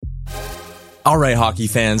All right, hockey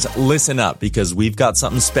fans, listen up because we've got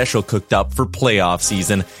something special cooked up for playoff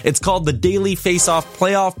season. It's called the Daily Face-Off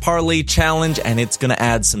Playoff Parlay Challenge, and it's going to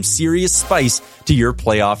add some serious spice to your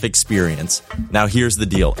playoff experience. Now, here's the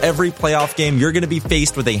deal. Every playoff game, you're going to be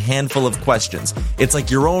faced with a handful of questions. It's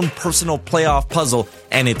like your own personal playoff puzzle,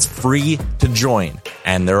 and it's free to join.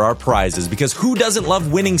 And there are prizes, because who doesn't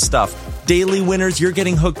love winning stuff? Daily winners, you're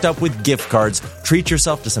getting hooked up with gift cards. Treat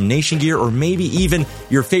yourself to some Nation gear or maybe even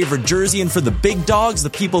your favorite jersey. And for the big dogs, the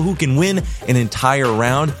people who can win an entire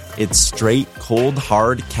round, it's straight, cold,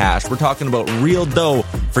 hard cash. We're talking about real dough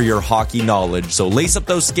for your hockey knowledge. So lace up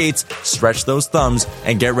those skates, stretch those thumbs,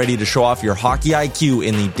 and get ready to show off your hockey IQ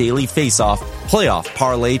in the Daily Face-Off Playoff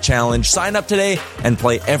Parlay Challenge. Sign up today and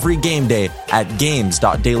play every game day at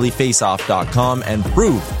games.dailyfaceoff.com and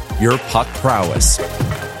prove your puck prowess.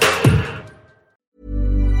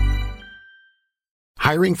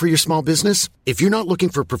 Hiring for your small business? If you're not looking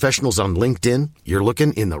for professionals on LinkedIn, you're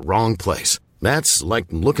looking in the wrong place. That's like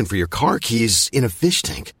looking for your car keys in a fish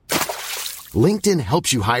tank. LinkedIn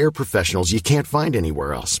helps you hire professionals you can't find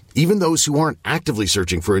anywhere else, even those who aren't actively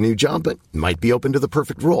searching for a new job but might be open to the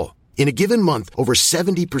perfect role. In a given month, over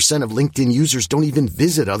 70% of LinkedIn users don't even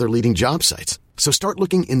visit other leading job sites. So start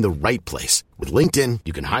looking in the right place. With LinkedIn,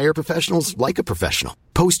 you can hire professionals like a professional.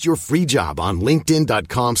 Post your free job on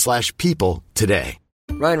linkedin.com/people today.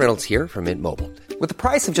 Ryan Reynolds here from Mint Mobile. With the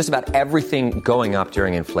price of just about everything going up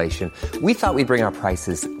during inflation, we thought we'd bring our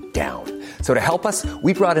prices down. So to help us,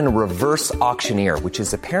 we brought in a reverse auctioneer, which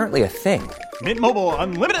is apparently a thing. Mint Mobile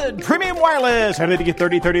Unlimited Premium Wireless. How to get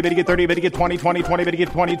 30, 30, bit to get 30, bit to get 20, 20, 20, bit to get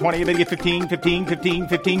 20, 20, bit to get 15, 15, 15,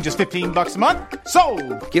 15, just $15 a month?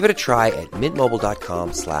 Sold! Give it a try at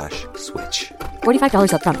mintmobile.com/switch.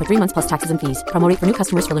 $45 up front for 3 months plus taxes and fees. Promo rate for new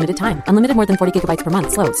customers for limited time. Unlimited more than 40 gigabytes per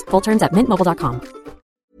month. Slows full terms at mintmobile.com.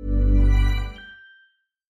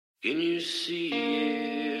 Can you see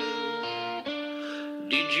it?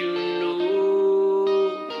 Did you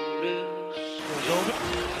notice?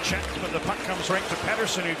 Check, but the puck comes right to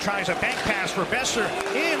Pedersen, who tries a bank pass for Besser.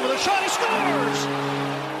 In with a shot, he scores!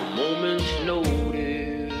 A moment's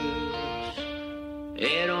notice.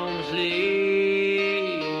 At arm's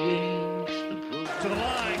length. To the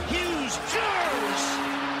line, Hughes scores!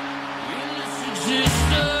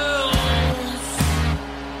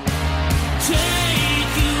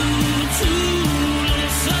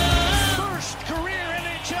 First career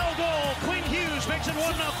NHL goal. Quinn Hughes makes it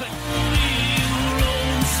 1-0.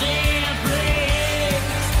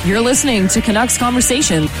 You're listening to Canucks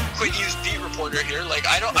Conversation. Quinn Hughes, beat reporter here. Like,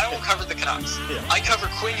 I don't cover the Canucks. Yeah. I cover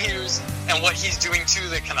Quinn Hughes and what he's doing to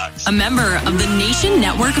the Canucks. A member of the Nation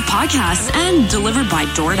Network of Podcasts and delivered by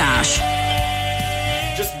DoorDash.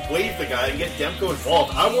 Just wave the guy and get Demko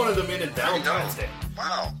involved. I wanted them in Valentine's Day.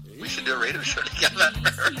 Wow. We should do a radio show together.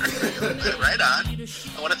 Right on.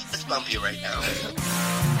 I want to fist bump you right now.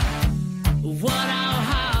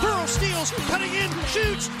 Burrow steals, cutting in,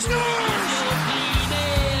 shoots, scores!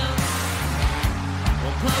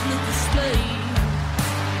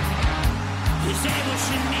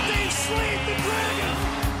 They slayed the dragon!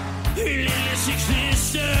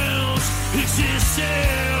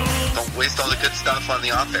 Don't waste all the good stuff on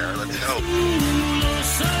the off air. Let's go.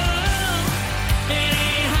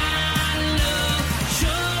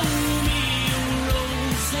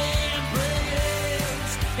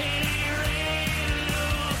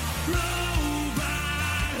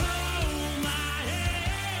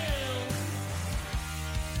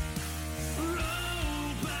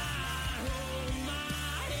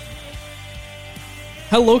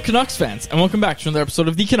 Hello, Canucks fans, and welcome back to another episode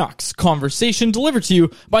of the Canucks Conversation, delivered to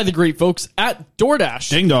you by the great folks at DoorDash.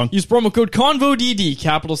 Ding dong. Use promo code CONVODD,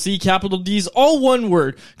 capital C, capital D's, all one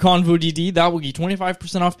word, CONVODD. That will get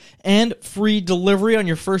 25% off and free delivery on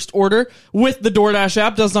your first order with the DoorDash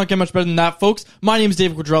app. Does not get much better than that, folks. My name is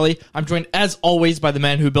David Quadrelli. I'm joined, as always, by the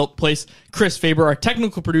man who built the place, Chris Faber. Our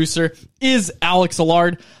technical producer is Alex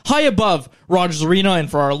Allard. High above Rogers Arena,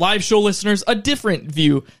 and for our live show listeners, a different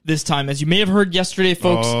view this time. As you may have heard yesterday,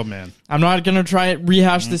 folks. Oh, man. I'm not going to try and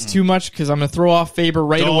rehash this too much because I'm going to throw off Faber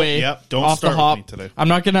right away. Yep, don't off start the hop. with me today. I'm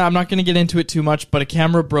not going to get into it too much, but a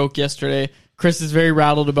camera broke yesterday. Chris is very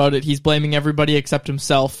rattled about it. He's blaming everybody except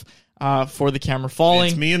himself for the camera falling.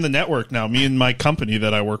 It's me and the network now. Me and my company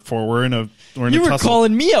that I work for. We're in a You were tussle.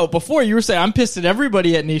 calling me out before. You were saying I'm pissed at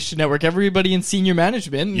everybody at Nation Network, everybody in senior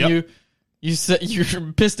management. Yep. You said you're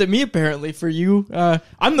pissed at me apparently for you.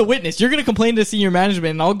 I'm the witness. You're going to complain to senior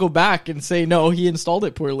management, and I'll go back and say no, he installed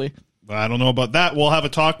it poorly. I don't know about that. We'll have a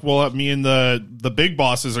talk. Me and the big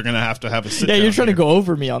bosses are going to have a sit down. Yeah, you're trying here. to go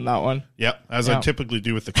over me on that one. Yep, as I typically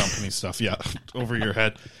do with the company stuff. Yeah, over your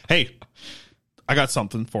head. Hey, I got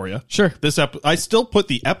something for you. Sure. I still put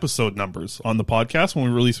the episode numbers on the podcast when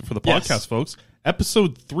we release it for the podcast, folks.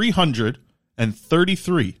 Episode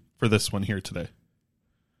 333 for this one here today.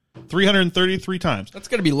 333 times. That's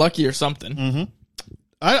gonna be lucky or something. Mm-hmm.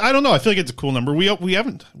 I don't know. I feel like it's a cool number. We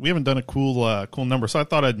haven't done a cool number, so I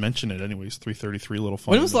thought I'd mention it anyways. 333, a little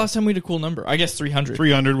fun. When was the last time we did a cool number? I guess 300.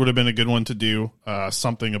 300 would have been a good one to do.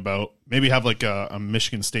 Something about maybe have like a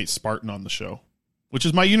Michigan State Spartan on the show, which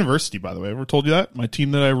is my university, by the way. Ever told you that? My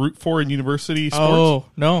team that I root for in university sports. Oh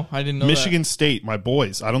no, I didn't know. Michigan State, my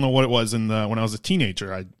boys. I don't know what it was when I was a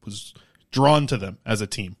teenager. I was drawn to them as a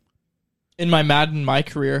team. In my Madden, my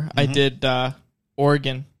career, I did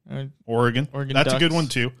Oregon. Oregon. That's Ducks. a good one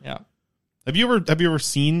too. Yeah. Have you ever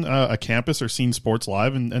seen a campus or seen sports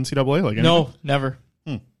live in NCAA? Like anything? No, never.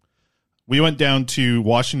 We went down to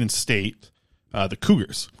Washington State, the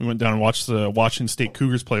Cougars. We went down and watched the Washington State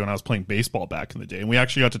Cougars play when I was playing baseball back in the day, and we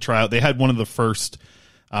actually got to try out. They had one of the first.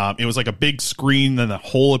 It was like a big screen, then a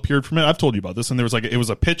hole appeared from it. I've told you about this, and there was it was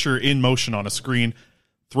a pitcher in motion on a screen.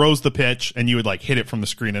 Throws the pitch, and you would like hit it from the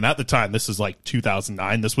screen. And at the time, this is like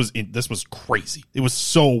 2009. This was crazy. It was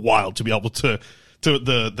so wild to be able to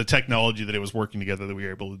the technology that it was working together that we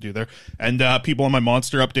were able to do there. And people on my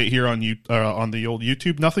monster update here on the old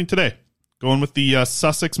YouTube, nothing today. Going with the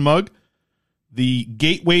Sussex mug, the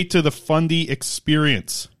gateway to the Fundy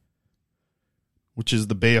experience, which is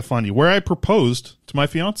the Bay of Fundy, where I proposed to my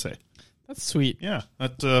fiance. That's sweet. Yeah,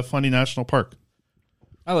 at Fundy National Park.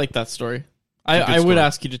 I like that story. I would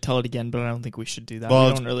ask you to tell it again, but I don't think we should do that. Well,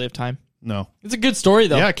 we don't really have time. No. It's a good story,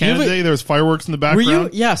 though. Yeah, Canada Day, there was fireworks in the background. Were you?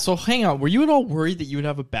 Yeah, so hang on. Were you at all worried that you would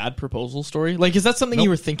have a bad proposal story? Like, is that something you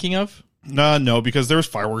were thinking of? No, because there was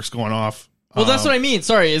fireworks going off. Well, that's what I mean.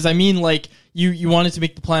 Sorry, like, you wanted to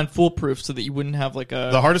make the plan foolproof so that you wouldn't have, like, a...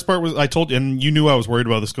 The hardest part was, I told you, and you knew I was worried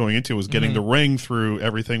about this going into, was getting the ring through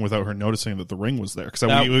everything without her noticing that the ring was there. Because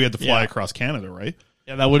we had to fly across Canada, right?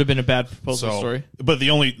 Yeah, that would have been a bad proposal story. But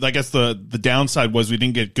I guess the downside was we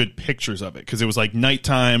didn't get good pictures of it because it was like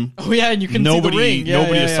nighttime. Oh yeah, and you couldn't see the ring.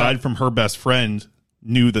 Nobody aside from her best friend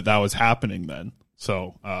knew that was happening then.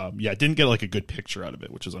 So didn't get like a good picture out of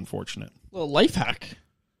it, which is unfortunate. Little life hack.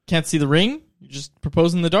 Can't see the ring? You just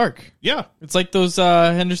propose in the dark. Yeah. It's like those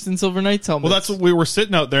Henderson Silver Knights helmets. Well, that's what we were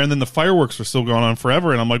sitting out there, and then the fireworks were still going on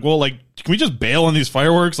forever, and I'm like, well, like, can we just bail on these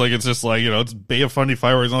fireworks? Like, it's just like, it's Bay of Fundy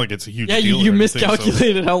fireworks. It's not like it's a huge deal. Yeah, you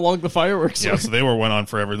miscalculated how long the fireworks were. Yeah, so they went on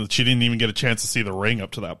forever. She didn't even get a chance to see the ring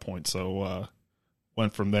up to that point, so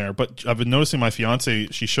went from there. But I've been noticing my fiance,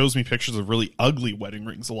 she shows me pictures of really ugly wedding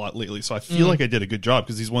rings a lot lately, so I feel like I did a good job,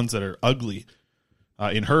 because these ones that are ugly,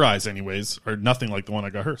 in her eyes anyways, are nothing like the one I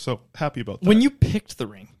got her. So happy about that. When you picked the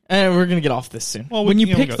ring, and we're going to get off this soon. Well, when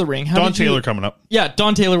you picked the ring, how Don did you... Taylor coming up. Yeah,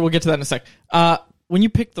 Don Taylor, we'll get to that in a sec. When you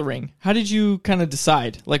picked the ring, how did you kind of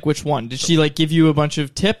decide, like, which one? Did she, like, give you a bunch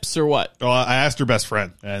of tips or what? Well, I asked her best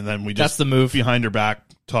friend, and then we just... That's the move. Behind her back,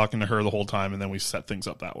 talking to her the whole time, and then we set things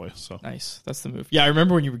up that way. So nice. That's the move. Yeah, I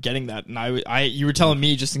remember when you were getting that, and you were telling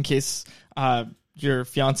me, just in case... your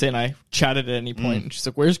fiance and I chatted at any point, and she's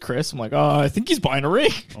like, "Where's Chris?" I'm like, "Oh, I think he's buying a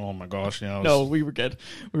ring." Oh my gosh, yeah. No, we were good.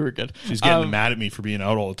 She's getting mad at me for being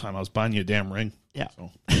out all the time. I was buying you a damn ring. Yeah.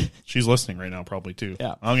 So she's listening right now, probably too.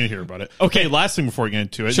 Yeah. I'm gonna hear about it. Okay, last thing before we get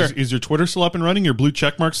into it, sure. Is your Twitter still up and running? Your blue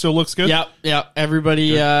check mark still looks good? Yeah. Everybody.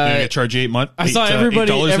 You're gonna charge you I saw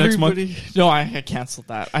everybody. $8 next month? No, I canceled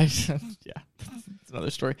that. Yeah, it's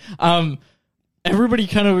another story. Everybody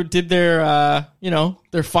kind of did their,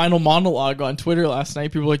 their final monologue on Twitter last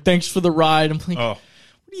night. People were like, "Thanks for the ride." I'm like, "What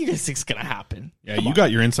do you guys think's gonna happen?" Yeah, you got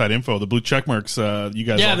your inside info. The blue check marks. You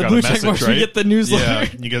guys all the got blue a message, check marks. right? We get the newsletter. Yeah,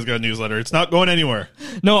 you guys got a newsletter. It's not going anywhere.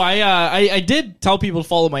 No, I did tell people to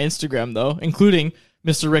follow my Instagram though, including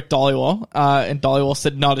Mr. Rick Dollywall. And Dollywall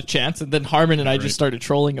said not a chance, and then Harmon and I just started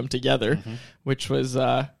trolling him together, which was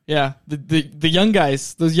the young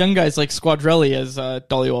guys, those young guys like Squadrelli, as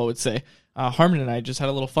Dollywall would say. Harmon and I just had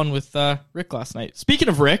a little fun with Rick last night. Speaking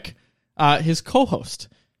of Rick, his co-host,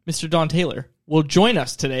 Mr. Don Taylor, will join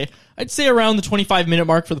us today. I'd say around the 25-minute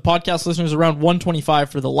mark for the podcast listeners, around 1:25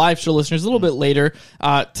 for the live show listeners, a little bit later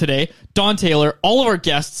today. Don Taylor, all of our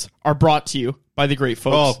guests are brought to you by the great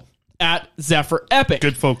folks at Zephyr Epic.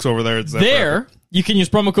 Good folks over there at Zephyr Epic. You can use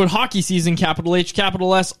promo code Hockey Season, capital H,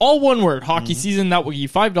 capital S, all one word, Hockey Season. That will give you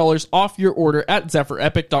 $5 off your order at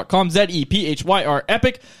ZephyrEpic.com, ZEPHYR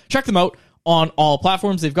Epic. Check them out on all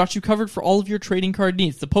platforms. They've got you covered for all of your trading card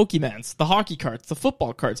needs. The Pokemans, the hockey cards, the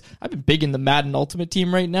football cards. I've been big in the Madden Ultimate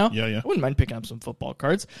Team right now. Yeah. I wouldn't mind picking up some football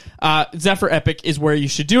cards. Zephyr Epic is where you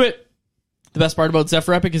should do it. The best part about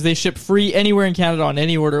Zephyr Epic is they ship free anywhere in Canada on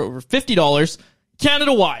any order over $50,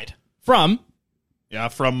 Canada-wide, from... Yeah,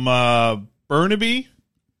 from... Burnaby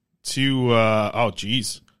to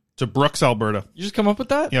Brooks, Alberta. You just come up with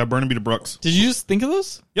that? Yeah, Burnaby to Brooks. Did you just think of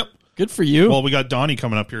those? Yep. Good for you. Well, we got Donnie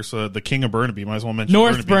coming up here, so the king of Burnaby. Might as well mention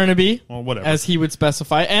North Burnaby. Well, whatever. As he would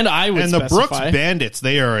specify, and I would specify. And the Brooks Bandits,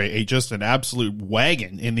 they are just an absolute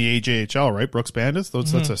wagon in the AJHL, right? Brooks Bandits,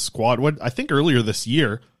 that's a squad. What I think earlier this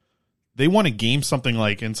year, they won a game something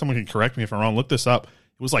like, and someone can correct me if I'm wrong, look this up.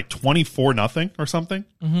 It was like 24-0 or something.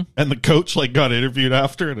 Mm-hmm. And the coach got interviewed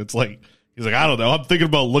after, and it's like, he's like, I don't know. I'm thinking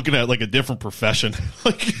about looking at a different profession.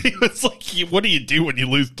 It's like, what do you do when you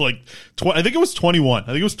lose I think it was 21. I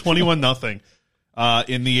think it was 21-0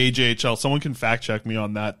 in the AJHL. Someone can fact check me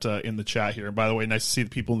on that in the chat here. And by the way, nice to see the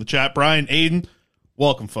people in the chat. Brian, Aiden,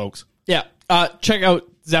 welcome, folks. Yeah. Check out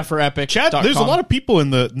Zephyr Epic. Chat. There's a lot of people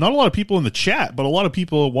not a lot of people in the chat, but a lot of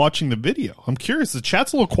people watching the video. I'm curious. The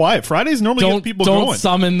chat's a little quiet. Fridays normally get people going. Don't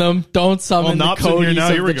summon them. Don't summon the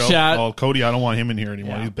Codys here we go. Chat. Oh, Cody, I don't want him in here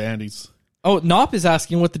anymore. Yeah. He's banned. Oh, Nop is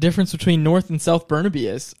asking what the difference between North and South Burnaby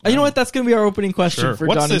is. You know what? That's going to be our opening question for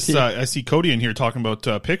What's Donnie this? T. I see Cody in here talking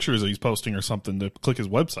about pictures that he's posting or something to click his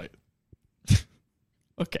website.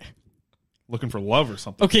 Okay. Looking for love or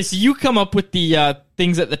something. Okay, so you come up with the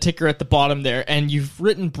things at the ticker at the bottom there, and you've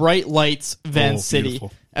written Bright Lights Van City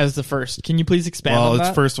as the first. Can you please expand on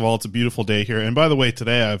that? First of all, it's a beautiful day here. And by the way,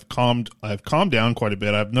 today I've calmed down quite a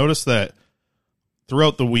bit. I've noticed that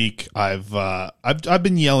throughout the week I've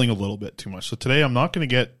been yelling a little bit too much. So today I'm not going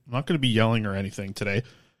to be yelling or anything today.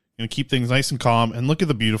 I'm going to keep things nice and calm, and look at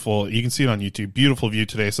the beautiful, you can see it on YouTube, beautiful view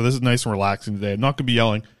today. So this is nice and relaxing today. I'm not going to be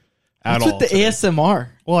yelling. What's with the today. ASMR?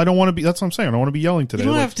 Well, I don't want to be. That's what I'm saying. I don't want to be yelling today. You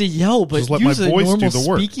don't have to yell, but just let use my a voice normal do the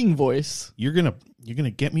work. Speaking voice. You're gonna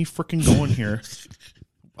get me freaking going here.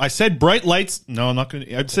 I said bright lights. No, I'm not gonna.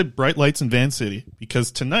 I said bright lights in Van City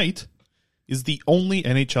because tonight is the only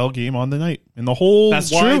NHL game on the night in the whole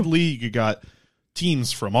wide league. You got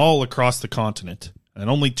teams from all across the continent, and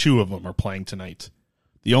only 2 of them are playing tonight.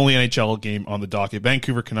 The only NHL game on the docket.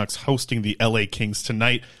 Vancouver Canucks hosting the LA Kings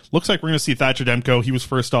tonight. Looks like we're going to see Thatcher Demko. He was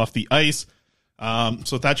first off the ice.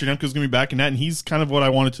 So Thatcher Demko is going to be back in net, and he's kind of what I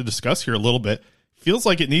wanted to discuss here a little bit. Feels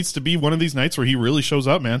like it needs to be one of these nights where he really shows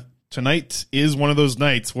up, man. Tonight is one of those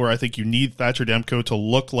nights where I think you need Thatcher Demko to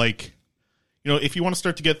look like, if you want to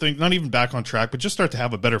start to get things, not even back on track, but just start to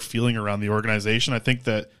have a better feeling around the organization. I think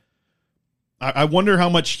that, I wonder how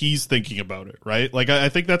much he's thinking about it, right? I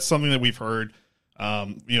think that's something that we've heard.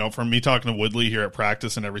 From me talking to Woodley here at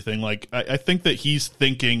practice and everything, I think that he's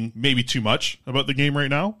thinking maybe too much about the game right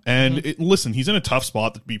now. And listen, he's in a tough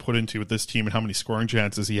spot to be put into with this team and how many scoring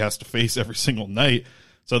chances he has to face every single night.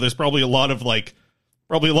 So there's probably a lot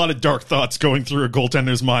of dark thoughts going through a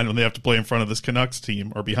goaltender's mind when they have to play in front of this Canucks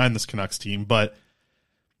team or behind this Canucks team. But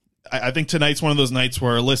I think tonight's one of those nights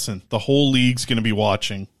where, listen, the whole league's going to be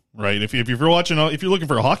watching. Right, if you're looking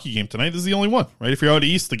for a hockey game tonight, this is the only one. Right, if you're out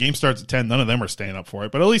east, the game starts at 10. None of them are staying up for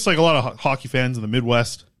it, but at least a lot of hockey fans in the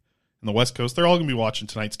Midwest and the West Coast, they're all going to be watching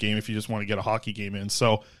tonight's game. If you just want to get a hockey game in,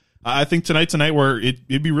 so I think tonight's a night where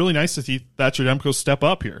it'd be really nice to see Thatcher Demko step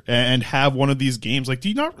up here and have one of these games. Do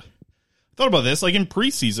you not thought about this? In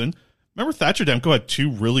preseason, remember Thatcher Demko had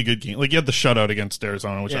 2 really good games. He had the shutout against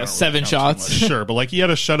Arizona, which I don't 7 shots, sure, but he had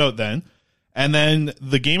a shutout then. And then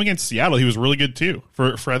the game against Seattle, he was really good too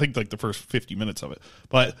for I think the first 50 minutes of it.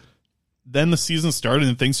 But then the season started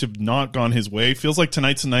and things have not gone his way. Feels like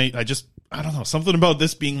tonight's a night. I don't know, something about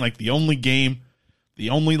this being the only game, the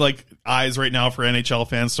only eyes right now for NHL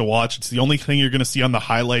fans to watch. It's the only thing you're going to see on the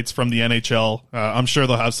highlights from the NHL. I'm sure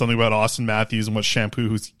they'll have something about Austin Matthews and what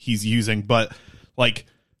shampoo he's using, but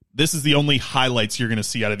this is the only highlights you're going to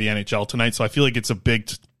see out of the NHL tonight. So I feel like it's a big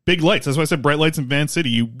lights. That's why I said bright lights in Van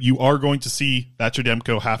City. You are going to see Thatcher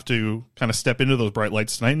Demko have to kind of step into those bright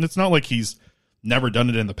lights tonight. And it's not like he's never done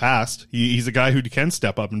it in the past. He's a guy who can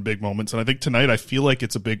step up in big moments. And I think tonight I feel like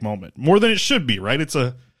it's a big moment. More than it should be, right? It's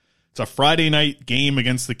a Friday night game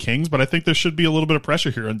against the Kings, but I think there should be a little bit of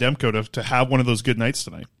pressure here on Demko to have one of those good nights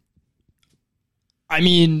tonight. I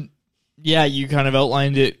mean, yeah, you kind of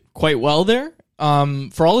outlined it quite well there.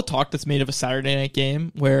 For all the talk that's made of a Saturday night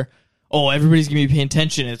game where everybody's going to be paying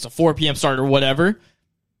attention, it's a 4 p.m. start or whatever,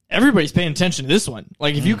 everybody's paying attention to this one.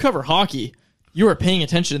 If you cover hockey, you are paying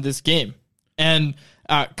attention to this game. And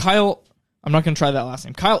Kyle, I'm not going to try that last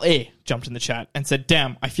name, Kyle A. jumped in the chat and said,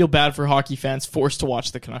 damn, I feel bad for hockey fans forced to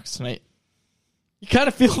watch the Canucks tonight. You kind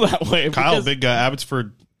of feel that way. Kyle, big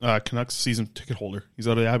Abbotsford Canucks season ticket holder. He's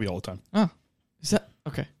out at Abbey all the time. Oh, is that?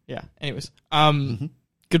 Okay, yeah. Anyways,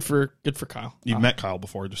 Good for Kyle. You've met Kyle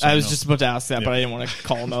before. I was just about to ask that, but I didn't want to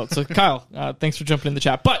call him out. So Kyle, thanks for jumping in the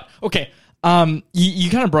chat. But okay, you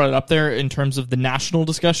kind of brought it up there in terms of the national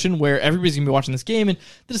discussion where everybody's going to be watching this game, and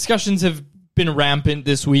the discussions have been rampant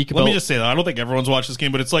this week. Let me just say that I don't think everyone's watched this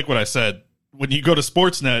game, but it's like what I said. When you go to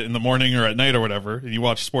Sportsnet in the morning or at night or whatever, and you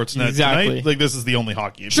watch Sportsnet tonight, like this is the only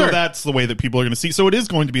hockey. Sure. So that's the way that people are going to see. So it is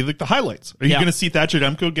going to be like the highlights. Are you going to see Thatcher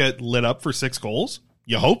Demko get lit up for 6 goals?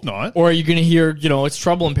 You hope not. Or are you going to hear, it's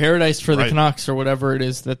trouble in paradise for the Canucks or whatever it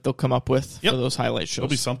is that they'll come up with for those highlight shows? It'll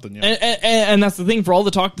be something, yeah. And that's the thing, for all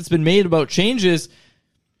the talk that's been made about changes,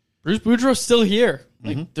 Bruce Boudreau's still here.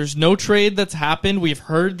 Like, there's no trade that's happened. We've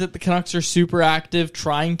heard that the Canucks are super active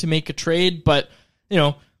trying to make a trade, but,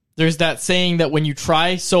 there's that saying that when you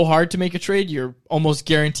try so hard to make a trade, you're almost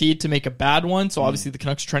guaranteed to make a bad one. So obviously the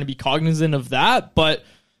Canucks are trying to be cognizant of that, but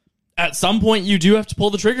at some point you do have to pull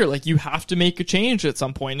the trigger. Like, you have to make a change at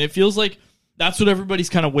some point. And it feels like that's what everybody's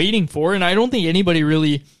kind of waiting for. And I don't think anybody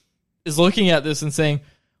really is looking at this and saying,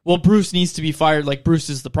 well, Bruce needs to be fired. Like, Bruce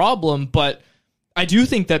is the problem. But I do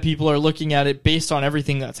think that people are looking at it based on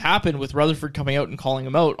everything that's happened, with Rutherford coming out and calling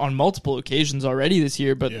him out on multiple occasions already this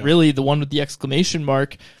year. But really the one with the exclamation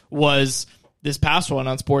mark was this past one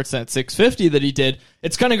on Sportsnet 650 that he did.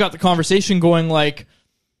 It's kind of got the conversation going like,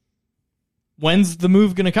 when's the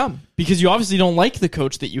move going to come? Because you obviously don't like the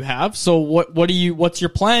coach that you have. So what's your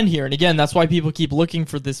plan here? And again, that's why people keep looking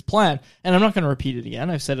for this plan. And I'm not going to repeat it again.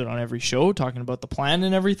 I've said it on every show talking about the plan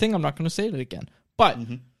and everything. I'm not going to say it again. But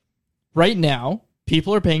right now,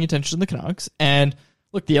 people are paying attention to the Canucks. And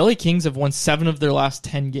look, the LA Kings have won 7 of their last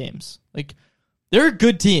 10 games. Like, they're a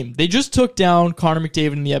good team. They just took down Connor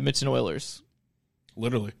McDavid and the Edmonton Oilers.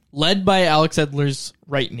 Literally. Led by Alex Edler's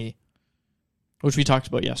right knee, which we talked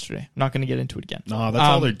about yesterday. I'm not going to get into it again. No, that's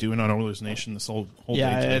all they're doing on Oilers Nation this whole day.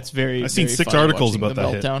 Yeah, it's very I've seen very 6 funny articles watching about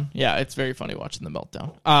the that meltdown. hit. Yeah, it's very funny watching the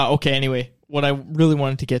meltdown. Okay, anyway, what I really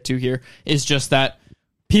wanted to get to here is just that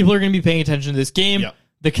people are going to be paying attention to this game. Yeah.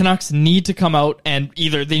 The Canucks need to come out and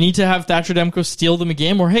either they need to have Thatcher Demko steal them a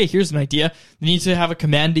game, or hey, here's an idea. They need to have a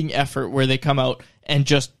commanding effort where they come out and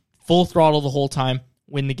just full throttle the whole time,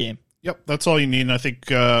 win the game. Yep, that's all you need. And I think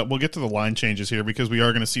we'll get to the line changes here because we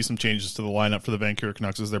are going to see some changes to the lineup for the Vancouver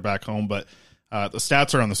Canucks as they're back home. But the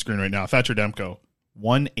stats are on the screen right now. Thatcher Demko,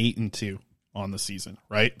 1-8-2 on the season,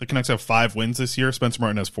 right? The Canucks have 5 wins this year. Spencer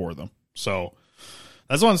Martin has 4 of them. So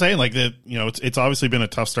that's what I'm saying. Like, it's obviously been a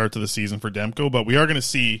tough start to the season for Demko, but we are going to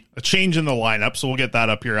see a change in the lineup. So we'll get that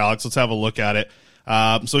up here, Alex. Let's have a look at it.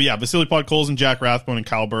 Vasily Podkolzin, Jack Rathbone, and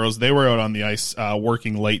Kyle Burrows, they were out on the ice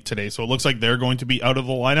working late today. So it looks like they're going to be out of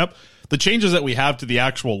the lineup. The changes that we have to the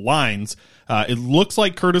actual lines, it looks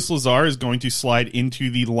like Curtis Lazar is going to slide into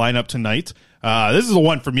the lineup tonight. This is the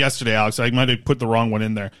one from yesterday, Alex. I might have put the wrong one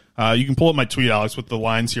in there. You can pull up my tweet, Alex, with the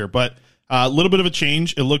lines here. But a little bit of a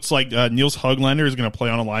change. It looks like Niels Höglander is going to play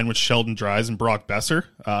on a line with Sheldon Dries and Brock Besser.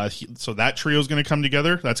 So that trio is going to come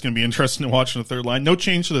together. That's going to be interesting to watch in the third line. No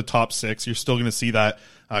change to the top 6. You're still going to see that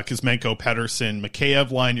Kuzmenko, Pettersson,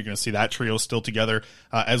 Mikheyev line. You're going to see that trio still together,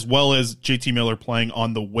 as well as JT Miller playing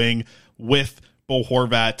on the wing with Bo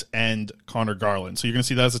Horvat and Connor Garland. So you're going to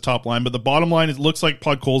see that as a top line. But the bottom line, it looks like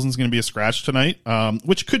Podkolzin's going to be a scratch tonight,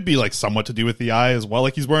 which could be like somewhat to do with the eye as well.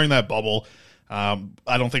 Like, he's wearing that bubble.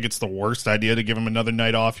 I don't think it's the worst idea to give him another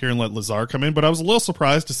night off here and let Lazar come in, but I was a little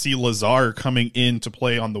surprised to see Lazar coming in to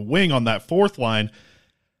play on the wing on that 4th line.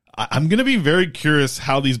 I'm going to be very curious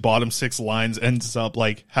how these bottom 6 lines ends up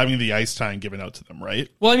like having the ice time given out to them, right?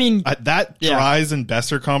 Well, I mean, that Dries and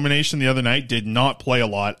Besser combination the other night did not play a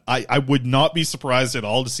lot. I would not be surprised at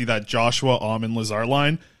all to see that Joshua Ahman Lazar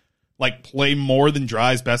line like play more than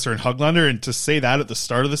Dries, Besser, and Höglander. And to say that at the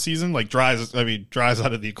start of the season, like Dries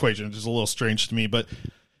out of the equation, which is a little strange to me, but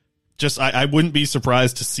just I wouldn't be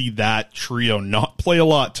surprised to see that trio not play a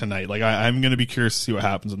lot tonight. Like, I'm going to be curious to see what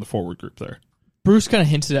happens in the forward group there. Bruce kind of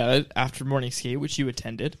hinted at it after morning skate, which you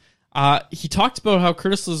attended. He talked about how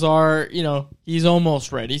Curtis Lazar, he's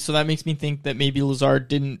almost ready. So that makes me think that maybe Lazar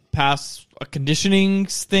didn't pass a conditioning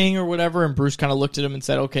thing or whatever. And Bruce kind of looked at him and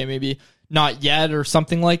said, okay, maybe not yet or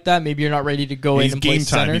something like that. Maybe you're not ready to go in and play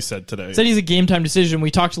center. He said today. Said he's a game time decision. We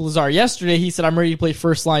talked to Lazar yesterday. He said, I'm ready to play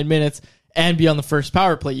first line minutes and be on the first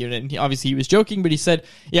power play unit. And obviously he was joking, but he said,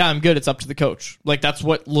 yeah, I'm good. It's up to the coach. Like, that's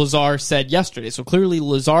what Lazar said yesterday. So clearly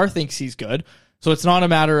Lazar thinks he's good. So it's not a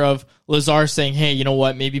matter of Lazar saying, hey, you know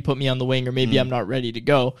what, maybe put me on the wing or maybe I'm not ready to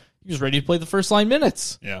go. He was ready to play the first line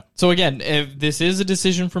minutes. Yeah. So again, if this is a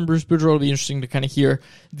decision from Bruce Boudreau, it'll be interesting to kind of hear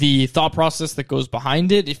the thought process that goes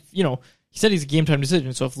behind it. If, he said he's a game time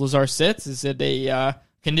decision. So if Lazar sits, is it a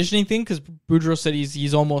conditioning thing? Because Boudreau said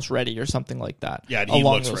he's almost ready or something like that. Yeah, he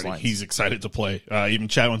looks ready. Lines. He's excited to play. Even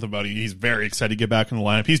chatting with him about it, he's very excited to get back in the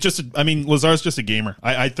lineup. Lazar's just a gamer.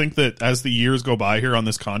 I think that as the years go by here on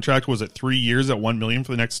this contract, was it 3 years at $1 million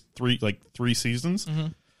for the next three seasons? Mm-hmm.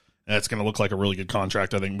 That's going to look like a really good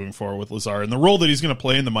contract, I think, moving forward with Lazar. And the role that he's going to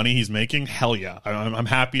play and the money he's making, hell yeah. I'm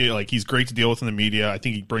happy. Like, he's great to deal with in the media. I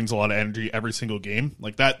think he brings a lot of energy every single game.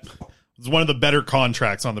 Like, that is one of the better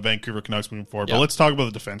contracts on the Vancouver Canucks moving forward. But let's talk about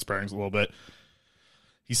the defense pairings a little bit.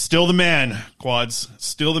 He's still the man, Quads.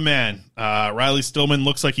 Still the man. Riley Stillman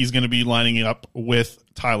looks like he's going to be lining up with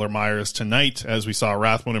Tyler Myers tonight, as we saw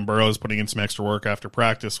Rathbone and Burrows putting in some extra work after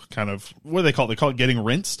practice. Kind of, what do they call it? They call it getting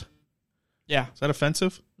rinsed? Yeah. Is that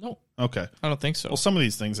offensive? No. Okay. I don't think so. Well, some of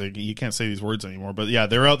these things, you can't say these words anymore. But yeah,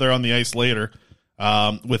 they're out there on the ice later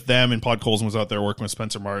with them, and Pod Colson was out there working with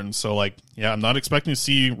Spencer Martin. So, like, yeah, I'm not expecting to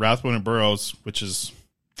see Rathbone and Burrows, which is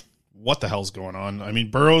what the hell's going on. I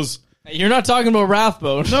mean, Burrows... You're not talking about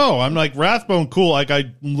Rathbone. No, I'm like, Rathbone, cool. Like, I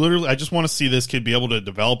just want to see this kid be able to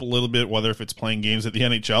develop a little bit, whether if it's playing games at the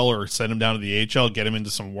NHL or send him down to the AHL, get him into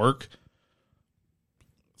some work.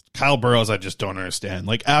 Kyle Burrows, I just don't understand.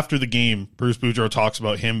 Like, after the game, Bruce Boudreau talks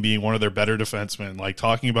about him being one of their better defensemen, like,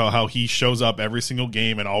 talking about how he shows up every single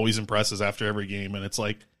game and always impresses after every game. And it's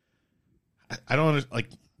like, I don't, like,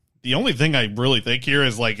 the only thing I really think here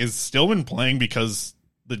is, like, is Stillman playing because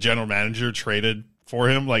the general manager traded for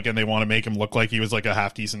him, like, and they want to make him look like he was, like, a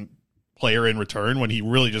half-decent player in return when he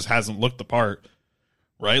really just hasn't looked the part,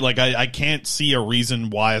 right? Like, I can't see a reason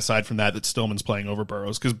why, aside from that Stillman's playing over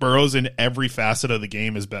Burrows, because Burrows in every facet of the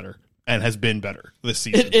game is better and has been better this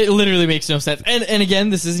season. It literally makes no sense. And again,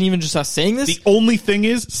 this isn't even just us saying this. The only thing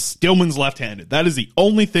is Stillman's left-handed. That is the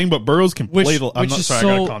only thing, but Burrows can play the... I'm not sorry,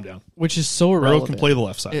 I gotta calm down. Which is so irrelevant. Burrows can play the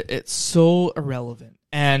left side. It's so irrelevant.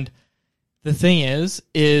 And the thing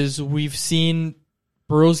is we've seen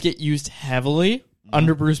Burrows get used heavily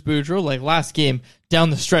under Bruce Boudreau. Like, last game, down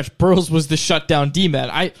the stretch, Burrows was the shutdown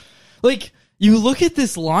D-man. You look at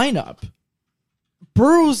this lineup,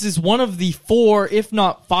 Burrows is one of the 4, if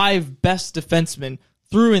not 5, best defensemen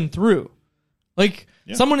through and through. Like,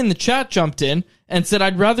 someone in the chat jumped in and said,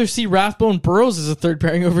 I'd rather see Rathbone Burrows as a third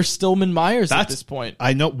pairing over Stillman Myers at this point.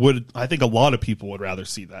 I think a lot of people would rather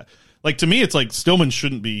see that. Like, to me, it's like Stillman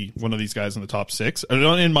shouldn't be one of these guys in the top 6.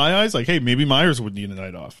 In my eyes, like, hey, maybe Myers would need a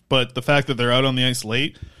night off. But the fact that they're out on the ice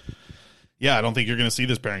late, yeah, I don't think you're going to see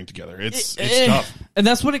this pairing together. It's tough. And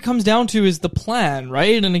that's what it comes down to, is the plan,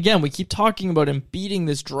 right? And again, we keep talking about him beating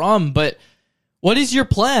this drum, but what is your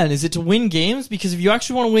plan? Is it to win games? Because if you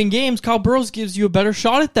actually want to win games, Kyle Burrows gives you a better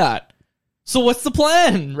shot at that. So what's the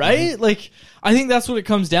plan, right? Mm-hmm. Like, I think that's what it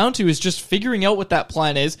comes down to, is just figuring out what that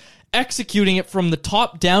plan is, executing it from the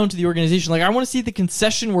top down to the organization. Like, I want to see the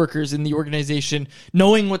concession workers in the organization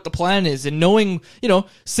knowing what the plan is and knowing,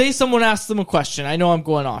 say someone asks them a question. I know I'm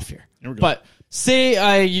going off here. But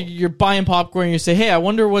say you're buying popcorn and you say, hey, I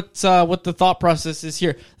wonder what the thought process is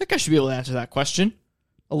here. That guy should be able to answer that question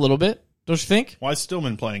a little bit, don't you think? Why is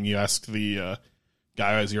Stillman playing? You ask the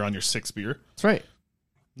guy as you're on your 6th beer. That's right.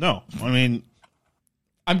 No, I mean...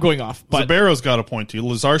 I'm going off. But Zabaro's got a point too.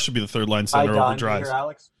 Lazar should be the third line center over Dries. Here,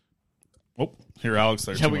 Alex. Oh, here, Alex.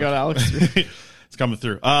 There. Yeah, we got Alex. It's coming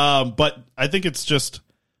through. But I think it's just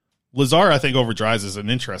Lazar. I think over Dries is an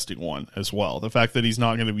interesting one as well. The fact that he's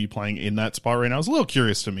not going to be playing in that spot right now is a little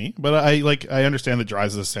curious to me. But I understand that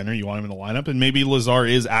Dries is a center. You want him in the lineup, and maybe Lazar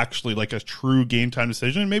is actually like a true game time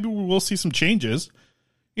decision. And maybe we will see some changes,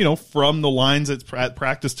 from the lines at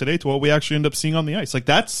practice today to what we actually end up seeing on the ice. Like,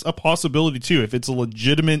 that's a possibility too, if it's a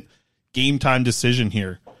legitimate game time decision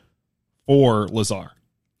here for Lazar.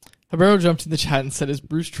 Habero jumped in the chat and said, is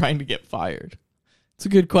Bruce trying to get fired? It's a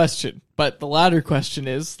good question. But the latter question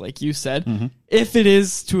is, like you said, if it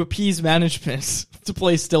is to appease management to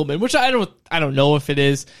play Stillman, which I don't know if it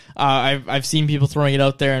is. I've seen people throwing it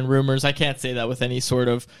out there in rumors. I can't say that with any sort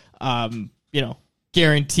of,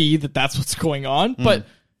 guarantee that that's what's going on. But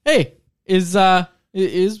hey, is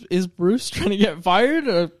Bruce trying to get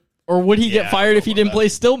fired, or would he get fired if he didn't play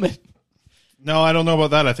Stillman? No, I don't know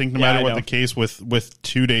about that. I think no matter what the case with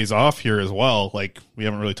 2 days off here as well, like, we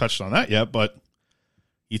haven't really touched on that yet, but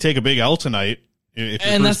you take a big L tonight. If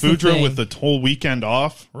you're Bruce Boudreau with the whole weekend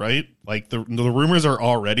off, right? Like, the rumors are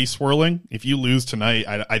already swirling. If you lose tonight,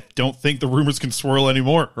 I don't think the rumors can swirl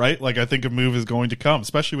anymore, right? Like, I think a move is going to come,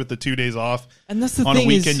 especially with the 2 days off. And that's the on thing a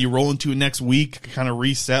weekend, you roll into next week, kind of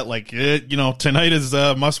reset. Like, tonight is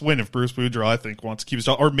a must win if Bruce Boudreau, I think, wants to keep his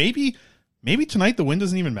job. Or maybe tonight the win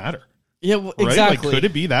doesn't even matter. Yeah, well, right? exactly. Like, could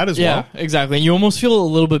it be that as well? Yeah, exactly. And you almost feel a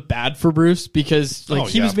little bit bad for Bruce because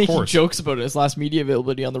he was making jokes about his last media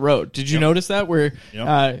availability on the road. Did you notice that? Where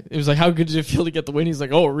it was like, how good did it feel to get the win? He's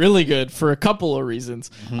like, oh, really good for a couple of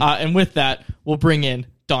reasons. And with that, we'll bring in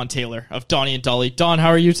Don Taylor of Donnie and Dolly. Don, how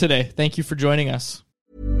are you today? Thank you for joining us.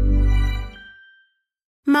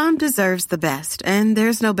 Mom deserves the best, and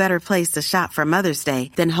there's no better place to shop for Mother's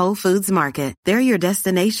Day than Whole Foods Market. They're your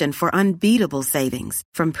destination for unbeatable savings,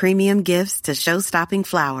 from premium gifts to show-stopping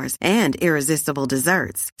flowers and irresistible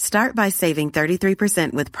desserts. Start by saving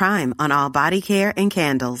 33% with Prime on all body care and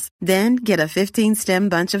candles. Then get a 15-stem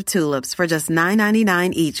bunch of tulips for just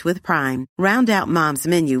 $9.99 each with Prime. Round out Mom's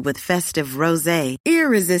menu with festive rosé,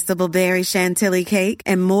 irresistible berry chantilly cake,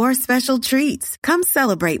 and more special treats. Come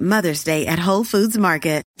celebrate Mother's Day at Whole Foods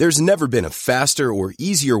Market. There's never been a faster or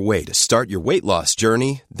easier way to start your weight loss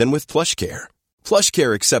journey than with PlushCare.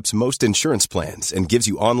 PlushCare accepts most insurance plans and gives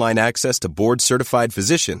you online access to board-certified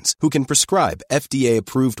physicians who can prescribe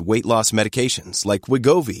FDA-approved weight loss medications like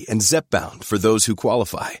Wegovy and Zepbound for those who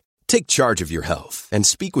qualify. Take charge of your health and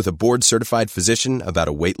speak with a board-certified physician about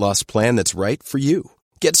a weight loss plan that's right for you.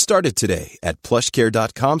 Get started today at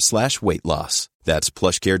plushcare.com/weight loss. That's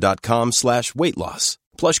plushcare.com/weight loss.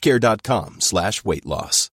 plushcare.com/weight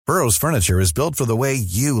loss. Burrow's furniture is built for the way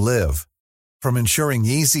you live. From ensuring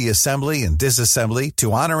easy assembly and disassembly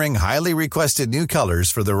to honoring highly requested new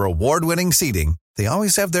colors for their award-winning seating, they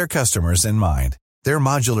always have their customers in mind. Their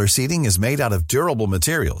modular seating is made out of durable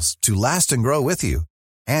materials to last and grow with you.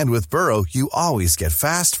 And with Burrow, you always get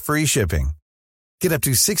fast, free shipping. Get up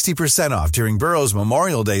to 60% off during Burrow's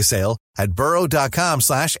Memorial Day sale at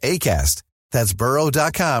burrow.com/ACAST. That's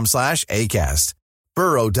burrow.com/ACAST.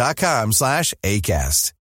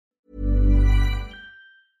 burrow.com/ACAST.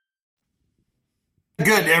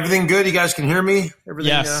 Good. Everything good? You guys can hear me?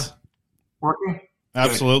 Everything yes. Working?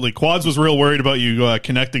 Absolutely. Good. Quads was real worried about you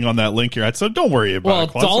connecting on that link here. So don't worry about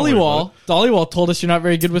it. Well, Dollywall told us you're not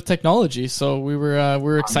very good with technology, so we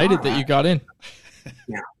were excited that you got in.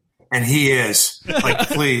 Yeah. And he is. Like,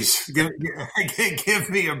 please, give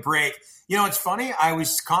me a break. You know, it's funny. I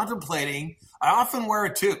was contemplating, I often wear a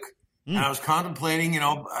toque. And I was contemplating,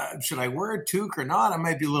 should I wear a toque or not? I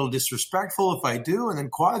might be a little disrespectful if I do. And then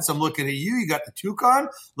Quads, I'm looking at you. You got the toque on,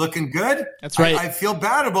 looking good. That's right. I feel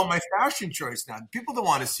bad about my fashion choice now. People don't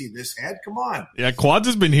want to see this head. Come on. Yeah, Quads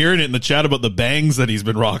has been hearing it in the chat about the bangs that he's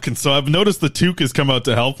been rocking. So I've noticed the toque has come out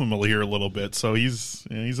to help him here a little bit. So he's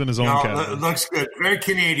in his own category. Looks good. Very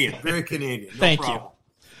Canadian. Very Canadian. No Thank problem. you.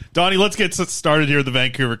 Donnie, let's get started here with the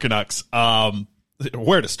Vancouver Canucks.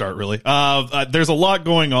 Where to start, really? There's a lot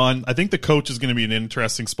going on. I think the coach is going to be an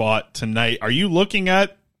interesting spot tonight. Are you looking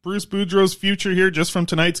at Bruce Boudreau's future here just from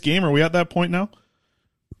tonight's game? Are we at that point now?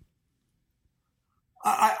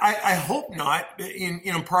 I hope not,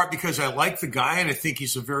 in part because I like the guy and I think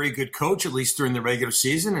he's a very good coach, at least during the regular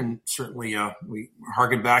season. And certainly we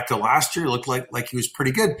harken back to last year, it looked like he was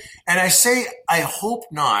pretty good. And I say I hope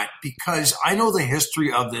not because I know the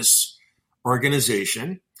history of this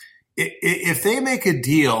organization. If they make a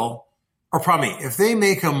deal, or probably if they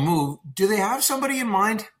make a move, do they have somebody in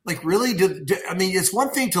mind? Like, really? I mean, it's one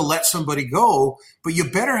thing to let somebody go, but you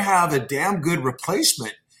better have a damn good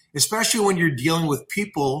replacement, especially when you're dealing with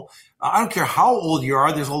people. I don't care how old you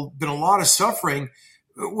are. There's been a lot of suffering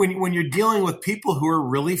when you're dealing with people who are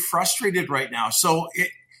really frustrated right now. So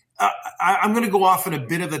I'm going to go off on a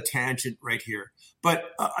bit of a tangent right here. But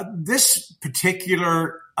this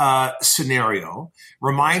particular scenario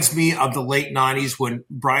reminds me of the late 90s when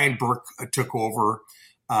Brian Burke took over,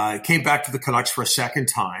 came back to the Canucks for a second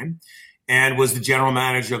time, and was the general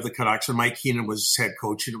manager of the Canucks, and Mike Keenan was his head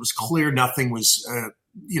coach. And it was clear nothing was going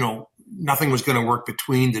to work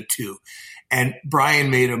between the two. And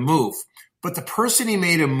Brian made a move. But the person he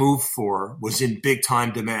made a move for was in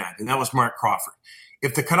big-time demand, and that was Mark Crawford.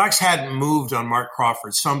 If the Canucks hadn't moved on Mark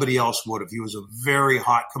Crawford, somebody else would have. He was a very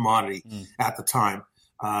hot commodity at the time.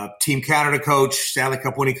 Team Canada coach, Stanley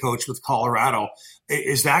Cup winning coach with Colorado.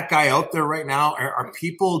 Is that guy out there right now? Are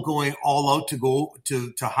people going all out to go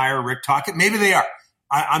to hire Rick Tocchet? Maybe they are.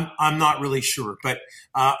 I'm not really sure. But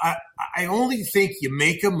I only think you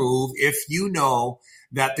make a move if you know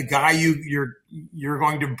that the guy you're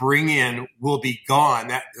going to bring in will be gone.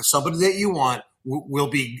 That somebody that you want will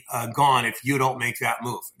be gone if you don't make that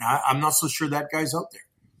move. Now, I'm not so sure that guy's out there.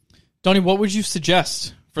 Donnie, what would you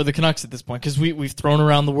suggest for the Canucks at this point? Because we've thrown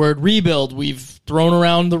around the word rebuild. We've thrown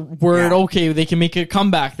around the word, okay, they can make a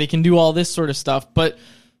comeback. They can do all this sort of stuff. But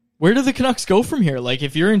where do the Canucks go from here? Like,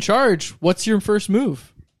 if you're in charge, what's your first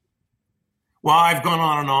move? Well, I've gone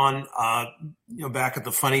on and on, back at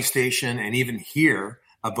the Funny Station and even here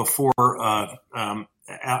before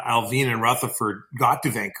Alvin and Rutherford got to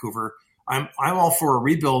Vancouver. I'm all for a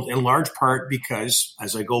rebuild in large part because,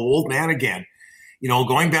 as I go old man again,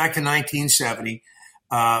 going back to 1970,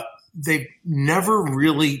 they've never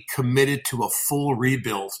really committed to a full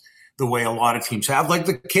rebuild the way a lot of teams have, like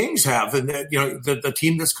the Kings have, and the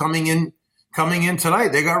team that's coming in coming in tonight.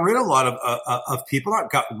 They got rid of a lot of people.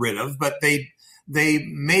 Not got rid of, but they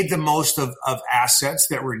made the most of assets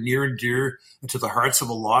that were near and dear to the hearts of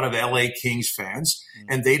a lot of LA Kings fans,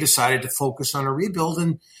 and they decided to focus on a rebuild.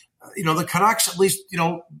 And the Canucks, at least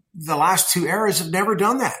the last 2 eras, have never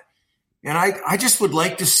done that. And I just would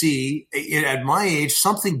like to see, at my age,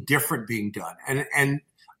 something different being done. And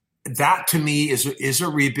that to me is a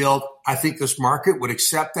rebuild. I think this market would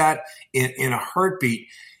accept that in a heartbeat,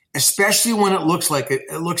 especially when it looks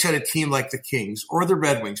at a team like the Kings or the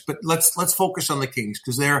Red Wings. But let's focus on the Kings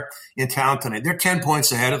because they're in town tonight. They're 10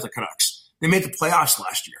 points ahead of the Canucks. They made the playoffs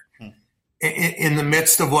last year in the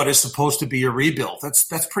midst of what is supposed to be a rebuild.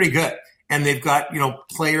 That's pretty good. And they've got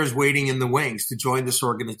players waiting in the wings to join this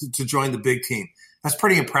to join the big team. That's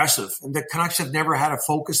pretty impressive. And the Canucks have never had a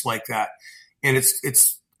focus like that. And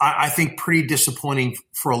it's I think pretty disappointing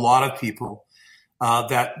for a lot of people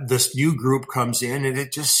that this new group comes in and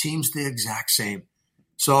it just seems the exact same.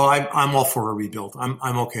 So I'm all for a rebuild.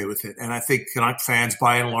 I'm okay with it. And I think Canuck fans,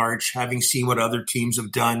 by and large, having seen what other teams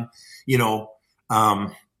have done,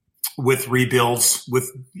 with rebuilds, with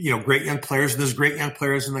great young players. There's great young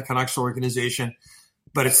players in the Canucks organization,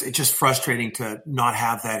 but it's just frustrating to not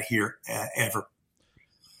have that here ever.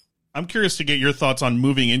 I'm curious to get your thoughts on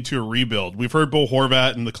moving into a rebuild. We've heard Bo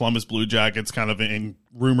Horvat and the Columbus Blue Jackets kind of in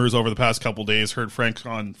rumors over the past couple of days. Heard Frank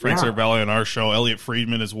Cervelli on our show, Elliot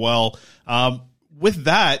Friedman as well. With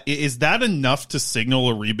that, is that enough to signal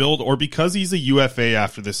a rebuild, or because he's a UFA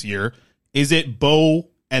after this year, is it Bo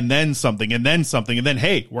and then something, and then something, and then,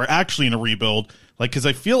 hey, we're actually in a rebuild? Because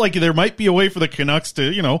I feel like there might be a way for the Canucks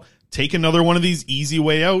to, take another one of these easy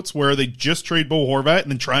way outs where they just trade Bo Horvat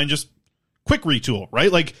and then try and just quick retool,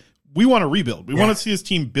 right? We want to rebuild. We want to see his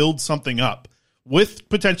team build something up with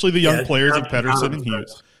potentially the young players of Pettersson and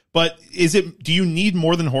Hughes. But do you need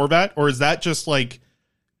more than Horvat, or is that just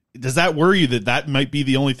does that worry you that might be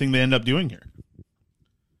the only thing they end up doing here?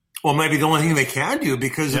 Well, maybe the only thing they can do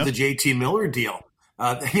because of the JT Miller deal.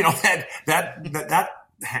 That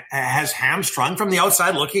has hamstrung, from the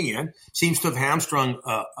outside looking in, seems to have hamstrung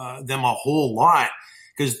them a whole lot.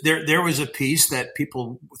 Because there was a piece that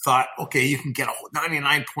people thought, okay, you can get a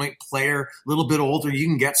 99-point player, a little bit older, you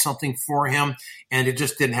can get something for him, and it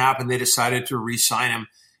just didn't happen. They decided to re-sign him,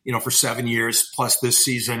 for 7 years plus this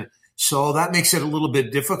season. So that makes it a little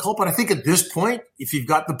bit difficult. But I think at this point, if you've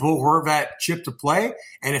got the Bo Horvat chip to play,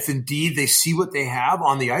 and if indeed they see what they have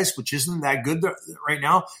on the ice, which isn't that good right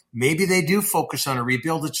now, maybe they do focus on a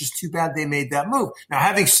rebuild. It's just too bad they made that move. Now,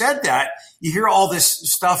 having said that, you hear all this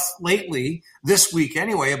stuff lately, this week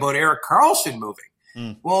anyway, about Erik Karlsson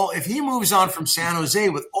moving. Well, if he moves on from San Jose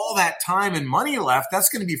with all that time and money left, that's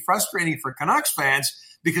going to be frustrating for Canucks fans,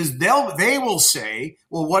 because they will say,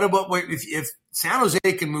 well, what about if San Jose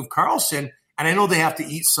can move Karlsson, and I know they have to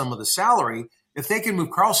eat some of the salary, if they can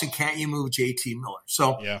move Karlsson, can't you move JT Miller?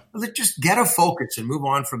 So just get a focus and move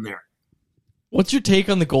on from there. What's your take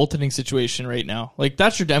on the goaltending situation right now?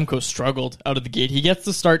 Thatcher Demko struggled out of the gate. He gets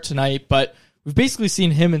the start tonight, but we've basically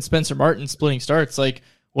seen him and Spencer Martin splitting starts.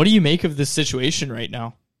 What do you make of this situation right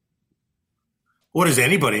now? What does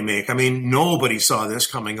anybody make? I mean, nobody saw this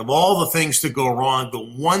coming. Of all the things to go wrong, the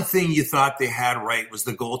one thing you thought they had right was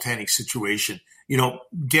the goaltending situation.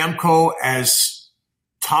 Demko as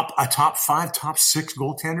a top 5, top 6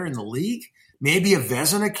 goaltender in the league, maybe a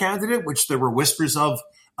Vezina candidate, which there were whispers of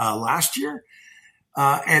last year.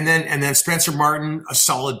 And then Spencer Martin, a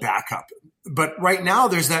solid backup. But right now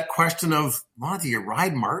there's that question of, do you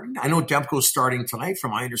ride Martin? I know Demko's starting tonight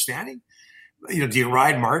from my understanding. Do you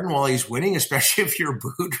ride Martin while he's winning, especially if you're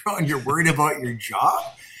Boudreau and you're worried about your job?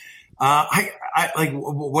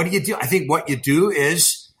 What do you do? I think what you do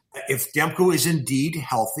is, if Demko is indeed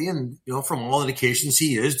healthy, and from all indications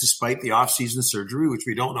he is, despite the offseason surgery, which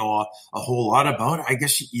we don't know a whole lot about, I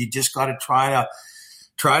guess you just got to try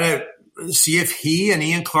to see if he and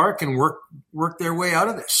Ian Clark can work their way out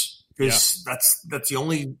of this, because that's the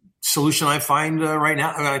only solution I find right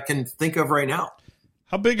now. I can think of right now.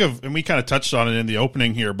 How big of, and we kind of touched on it in the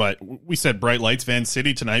opening here, but we said bright lights Van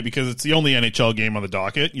City tonight because it's the only NHL game on the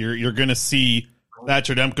docket. You're going to see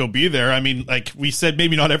Thatcher Demko be there. I mean, we said,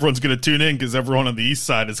 maybe not everyone's going to tune in because everyone on the east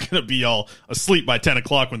side is going to be all asleep by 10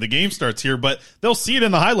 o'clock when the game starts here, but they'll see it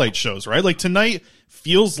in the highlight shows, right? Tonight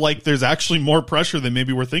feels like there's actually more pressure than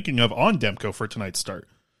maybe we're thinking of on Demko for tonight's start.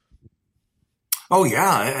 Oh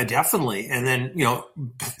yeah, definitely. And then,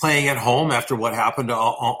 playing at home after what happened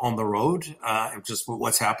on the road, just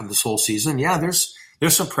what's happened this whole season. Yeah, there's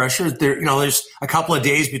some pressure there. There's a couple of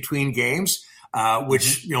days between games.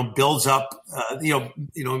 which builds up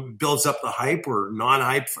builds up the hype or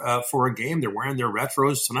non-hype for a game. They're wearing their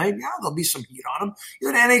retros tonight. Yeah, there'll be some heat on them.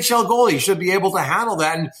 You're an NHL goalie. You should be able to handle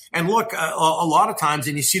that. And look, a lot of times,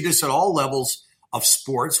 and you see this at all levels of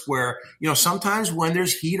sports, where sometimes when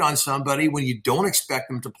there's heat on somebody, when you don't expect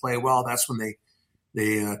them to play well, that's when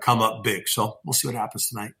they come up big. So we'll see what happens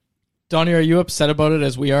tonight. Donnie, are you upset about it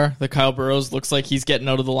as we are? That Kyle Burroughs looks like he's getting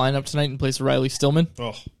out of the lineup tonight in place of Riley Stillman?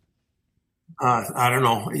 Oh. I don't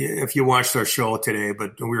know if you watched our show today,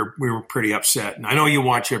 but we were pretty upset. And I know you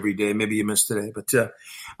watch every day. Maybe you missed today, but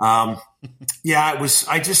yeah, it was.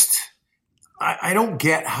 I don't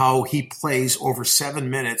get how he plays over 7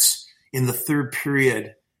 minutes in the third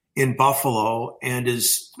period in Buffalo and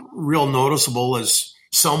is real noticeable as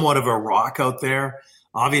somewhat of a rock out there.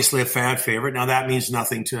 Obviously a fan favorite. Now that means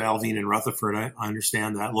nothing to Alvin and Rutherford. I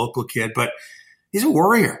understand that, local kid, but he's a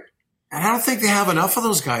warrior. And I don't think they have enough of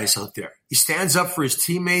those guys out there. He stands up for his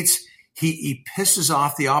teammates. He pisses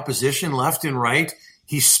off the opposition left and right.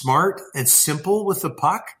 He's smart and simple with the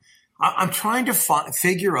puck. I'm trying to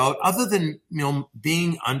figure out, other than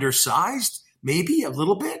being undersized, maybe a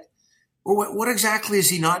little bit, what exactly is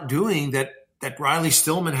he not doing that Riley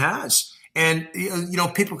Stillman has? And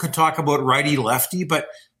people can talk about righty lefty, but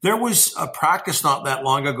there was a practice not that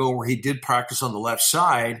long ago where he did practice on the left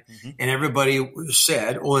side, and everybody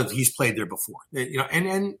said, "Oh, he's played there before."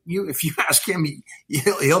 And if you ask him,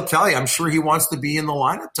 he'll tell you. I'm sure he wants to be in the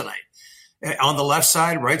lineup tonight, on the left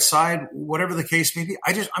side, right side, whatever the case may be.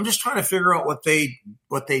 I'm just trying to figure out what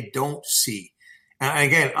they don't see. And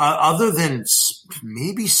again, other than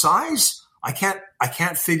maybe size, I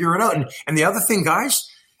can't figure it out. And the other thing, guys,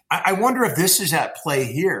 I wonder if this is at play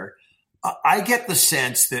here. I get the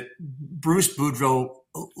sense that Bruce Boudreau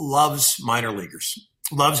loves minor leaguers,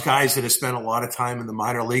 loves guys that have spent a lot of time in the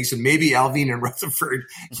minor leagues. And maybe Alvin and Rutherford,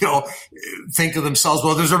 think to themselves,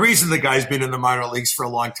 well, there's a reason the guy's been in the minor leagues for a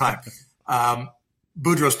long time.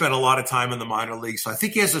 Boudreau spent a lot of time in the minor leagues. So I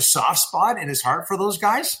think he has a soft spot in his heart for those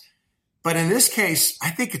guys. But in this case,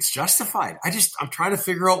 I think it's justified. I'm trying to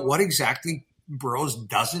figure out what exactly Burroughs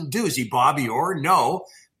doesn't do. Is he Bobby Orr? No.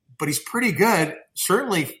 But he's pretty good,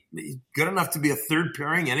 certainly good enough to be a third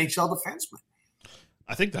pairing NHL defenseman.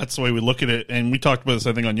 I think that's the way we look at it, and we talked about this,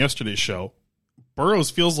 I think, on yesterday's show.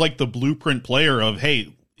 Burroughs feels like the blueprint player of,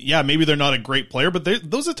 hey, yeah, maybe they're not a great player, but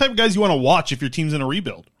those are the type of guys you want to watch if your team's in a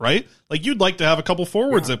rebuild, right? Like, you'd like to have a couple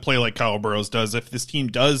forwards that play like Kyle Burroughs does if this team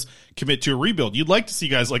does commit to a rebuild. You'd like to see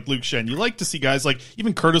guys like Luke Schenn. You'd like to see guys like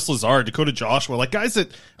even Curtis Lazar, Dakota Joshua, like guys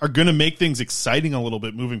that are going to make things exciting a little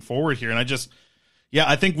bit moving forward here, and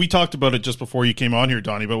I think we talked about it just before you came on here,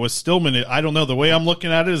 Donnie, but with Stillman, I don't know. The way I'm looking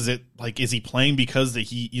at it, is he playing because the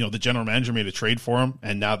general manager made a trade for him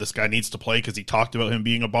and now this guy needs to play because he talked about him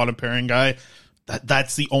being a bottom pairing guy?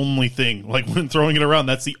 That's the only thing. Like, when throwing it around,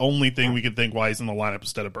 that's the only thing we can think why he's in the lineup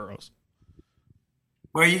instead of Burroughs.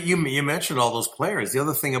 Well, you mentioned all those players. The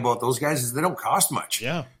other thing about those guys is they don't cost much.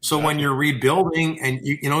 Yeah. So when you're rebuilding and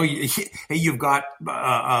you've got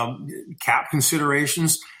cap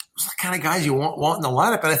considerations, those are the kind of guys you want in the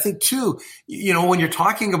lineup. And I think too, when you're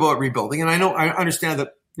talking about rebuilding, and I understand that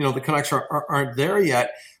the Canucks aren't there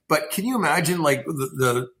yet, but can you imagine like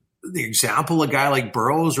the example, a guy like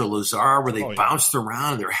Burroughs or Lazar, where they bounced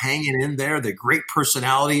around, they're hanging in there, they're great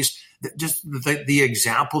personalities, just the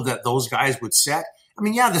example that those guys would set. I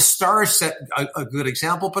mean, yeah, the Stars set a good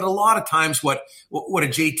example, but a lot of times what a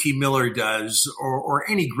JT Miller does or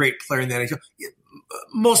any great player in that,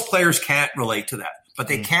 most players can't relate to that, but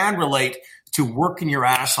they can relate to working your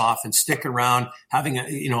ass off and sticking around, having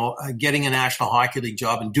getting a National Hockey League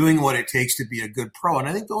job and doing what it takes to be a good pro. And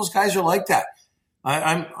I think those guys are like that.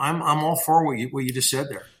 I'm all for what you just said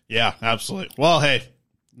there. Yeah, absolutely. Well, hey,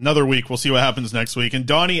 another week. We'll see what happens next week. And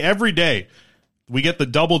Donnie, every day we get the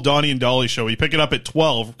double Donnie and Dolly show. We pick it up at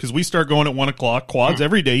 12 because we start going at 1 o'clock. Quads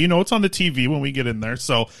every day. It's on the TV when we get in there.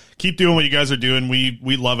 So keep doing what you guys are doing. We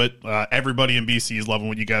love it. Everybody in BC is loving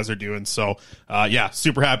what you guys are doing. So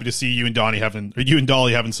super happy to see you and Dolly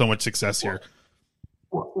having so much success here.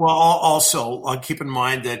 Well, also keep in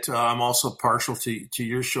mind that I'm also partial to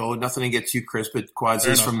your show. Nothing against you, Chris, but Quads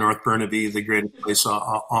is from North Burnaby, the greatest place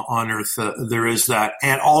on earth. There is that,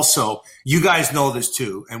 and also you guys know this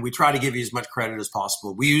too, and we try to give you as much credit as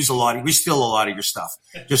possible. We steal a lot of your stuff,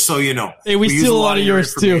 just so you know. Hey, we steal a lot of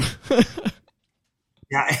yours too.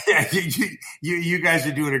 Yeah, you guys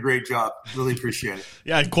are doing a great job. Really appreciate it.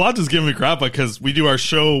 Yeah, Quads is giving me crap because we do our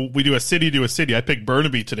show, we do a city to a city. I picked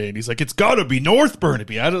Burnaby today, and he's like, it's got to be North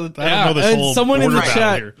Burnaby. I don't know this whole someone in the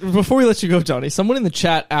chat, here. before we let you go, Johnny, someone in the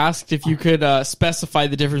chat asked if you could specify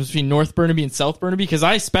the difference between North Burnaby and South Burnaby, because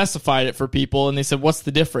I specified it for people, and they said, what's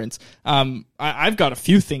the difference? I've got a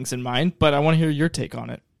few things in mind, but I want to hear your take on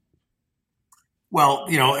it. Well,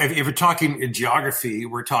 if we're talking in geography,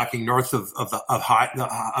 we're talking north of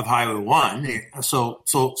Highway 1. So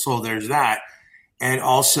there's that. And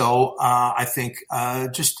also, I think I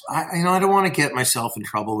don't want to get myself in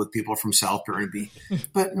trouble with people from South Burnaby,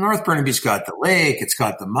 but North Burnaby's got the lake, it's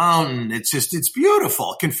got the mountain, it's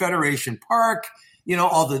beautiful. Confederation Park,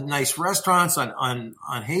 all the nice restaurants on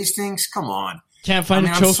Hastings. Come on, can't find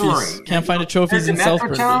trophies. Can't find trophies in South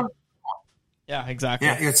Burnaby. Yeah, exactly.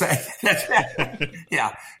 Yeah,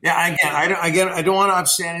 Again, I don't want to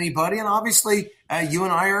upset anybody, and obviously, you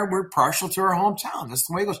and we're partial to our hometown. That's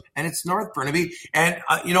the way it goes, and it's North Burnaby. And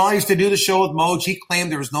I used to do the show with Moj. He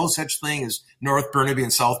claimed there was no such thing as North Burnaby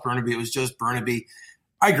and South Burnaby. It was just Burnaby.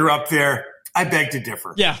 I grew up there. I beg to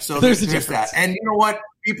differ. Yeah, so there's that. And you know what?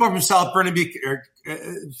 People from South Burnaby,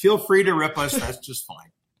 feel free to rip us. That's just fine.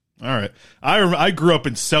 All right. I grew up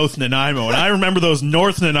in South Nanaimo, and I remember those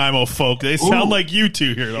North Nanaimo folk. They sound like you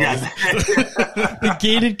two here. Yeah. The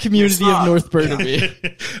gated community of North Burnaby.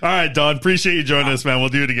 All right, Don. Appreciate you joining us, man. We'll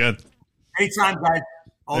do it again. Anytime, guys.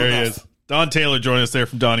 There he is. Don Taylor joining us there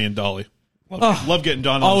from Donnie and Dolly. Love getting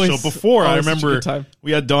Don on the show. Before, I remember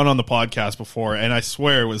we had Don on the podcast before, and I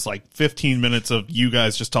swear it was like 15 minutes of you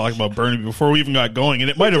guys just talking about Burnaby before we even got going, and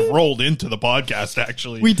it might have rolled into the podcast,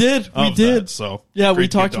 actually. We did. So yeah, we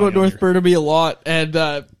talked about North Burnaby a lot, and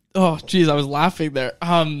I was laughing there.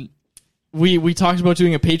 We talked about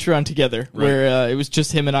doing a Patreon together where it was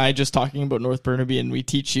just him and I just talking about North Burnaby, and we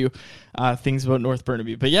teach you things about North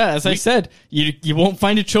Burnaby. But yeah, as I said, you won't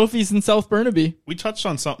find a trophies in South Burnaby. We touched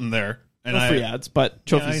on something there. And free ads, but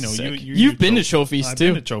trophies. Yeah, I know. You've been to trophies too.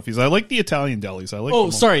 I've been to trophies. I like the Italian delis. I like.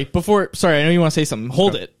 Oh, sorry. I know you want to say something.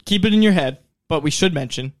 Hold it. Keep it in your head. But we should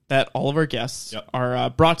mention that all of our guests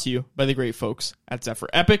are brought to you by the great folks at Zephyr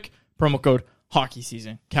Epic. Promo code Hockey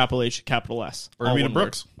Season. Capital H, capital S. Burnaby to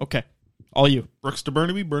Brooks. Okay. All you. Brooks to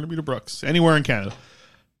Burnaby. Burnaby to Brooks. Anywhere in Canada.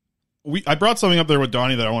 I brought something up there with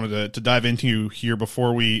Donnie that I wanted to dive into here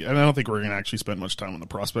before and I don't think we're going to actually spend much time on the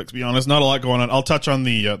prospects, to be honest. Not a lot going on. I'll touch on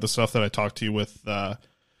the stuff that I talked to you with the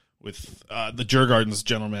Djurgården's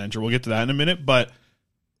general manager. We'll get to that in a minute, but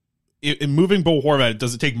in moving Bo Horvat,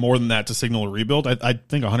 does it take more than that to signal a rebuild? I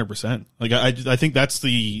think 100%. Like I think that's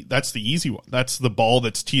the easy one. That's the ball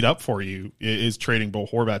that's teed up for you is trading Bo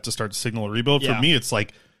Horvat to start to signal a rebuild. For me, it's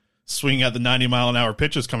like swinging at the 90-mile-an-hour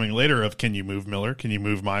pitches coming later of, can you move Miller? Can you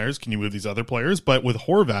move Myers? Can you move these other players? But with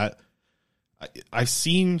Horvat, I've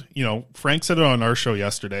seen, Frank said it on our show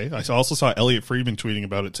yesterday. I also saw Elliot Friedman tweeting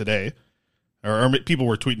about it today. Or people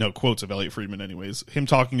were tweeting out quotes of Elliot Friedman anyways. Him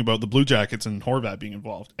talking about the Blue Jackets and Horvat being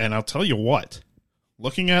involved. And I'll tell you what,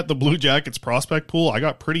 looking at the Blue Jackets prospect pool, I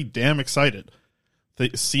got pretty damn excited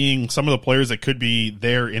seeing some of the players that could be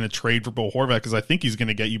there in a trade for Bo Horvat, because I think he's going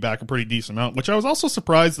to get you back a pretty decent amount, which I was also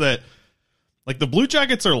surprised that, like, the Blue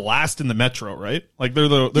Jackets are last in the Metro, right? Like, they're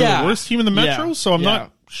the worst team in the Metro, so I'm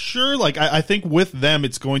not sure. Like, I think with them,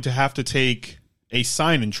 it's going to have to take a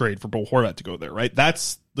sign and trade for Bo Horvat to go there, right?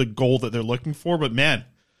 That's the goal that they're looking for, but man,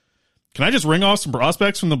 can I just ring off some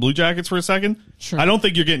prospects from the Blue Jackets for a second? Sure. I don't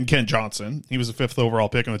think you're getting Kent Johnson. He was a 5th overall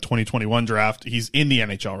pick in the 2021 draft. He's in the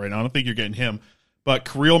NHL right now. I don't think you're getting him. But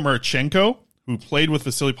Kirill Marchenko, who played with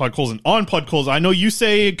Vasily Podkolzin on Podkolzin. I know you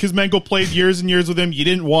say Kuzmenko played years and years with him. You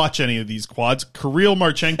didn't watch any of these quads. Kirill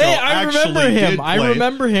Marchenko I remember him. I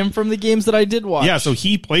remember him from the games that I did watch. Yeah, so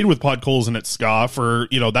he played with Podkolzin at SKA for,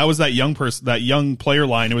 that was that young player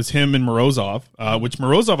line. It was him and Morozov, which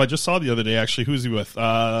Morozov I just saw the other day, actually. Who's he with?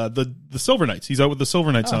 The Silver Knights. He's out with the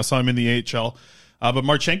Silver Knights now. I saw him in the AHL. But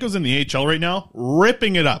Marchenko's in the AHL right now,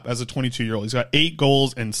 ripping it up as a 22-year-old. He's got 8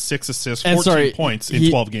 goals and 6 assists, 14 points in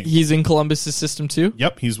 12 games. He's in Columbus' system too?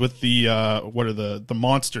 Yep, he's with the what are the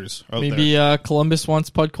monsters out there. Maybe Columbus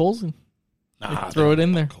wants Podkolzin. Throw it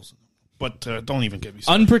in there. But don't even get me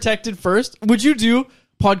started. Unprotected first? Would you do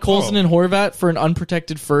Podkolzin and Horvat for an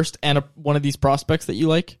unprotected first and one of these prospects that you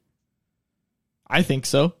like? I think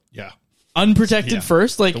so. Yeah. Unprotected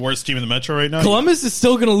first, like the worst team in the Metro right now. Columbus is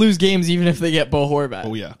still going to lose games even if they get Bo Horvat.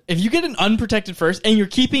 Oh yeah. If you get an unprotected first and you're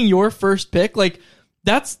keeping your first pick, like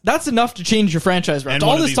that's enough to change your franchise round.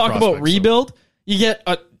 All this talk about rebuild, you get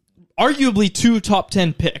arguably 2 top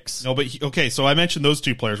 10 picks. No, but okay. So I mentioned those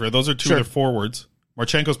 2 players, right? Those are 2 of their forwards.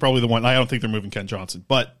 Marchenko's probably the one. I don't think they're moving Kent Johnson,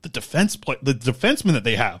 but the defenseman that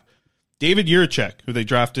they have, David Jiricek, who they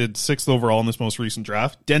drafted 6th overall in this most recent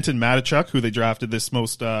draft. Denton Matachuk, who they drafted this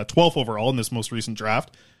 12th overall in this most recent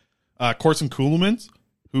draft. Corson Ceulemans,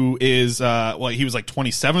 who is, he was like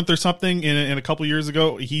 27th or something in a couple years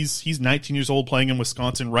ago. He's 19 years old, playing in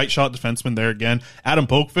Wisconsin. Right shot defenseman there again. Adam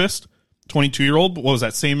Boqvist, 22-year-old. What was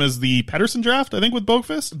that, same as the Pettersson draft, I think, with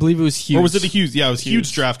Boqvist? I believe it was Hughes. Or was it the Hughes? Yeah, it was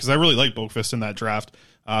Hughes draft, because I really liked Boqvist in that draft.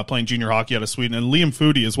 Playing junior hockey out of Sweden, and Liam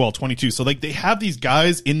Foudy as well, 22. So like they have these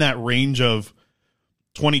guys in that range of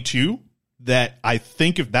 22 that I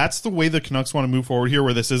think if that's the way the Canucks want to move forward here,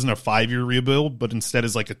 where this isn't a 5-year rebuild, but instead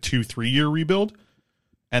is like a 2-3-year rebuild,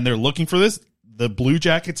 and they're looking for this, the Blue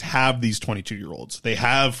Jackets have these 22-year-olds. They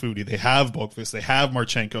have Foudy, they have Boqvist, they have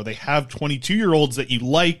Marchenko, they have 22-year-olds that you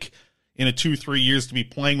like in a 2-3 years to be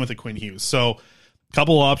playing with a Quinn Hughes. So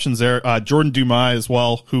couple of options there. Jordan Dumais as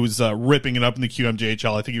well, who's ripping it up in the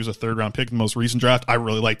QMJHL. I think he was a 3rd-round pick in the most recent draft. I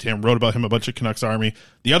really liked him. Wrote about him a bunch of Canucks Army.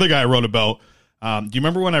 The other guy I wrote about, do you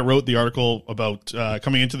remember when I wrote the article about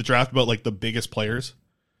coming into the draft about like the biggest players?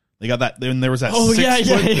 They got that. Then there was that. There was that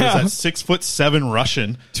 6'7"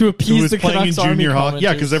 Russian to appease who was the playing Canucks in junior Army hockey.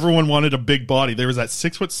 Yeah, because everyone wanted a big body. There was that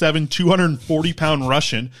 6'7", 240-pound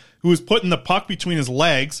Russian who was putting the puck between his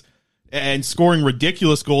legs and scoring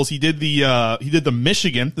ridiculous goals. He did the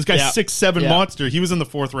Michigan. This guy's 6'7" monster. He was in the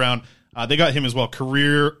 4th round. They got him as well.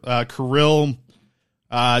 Kirill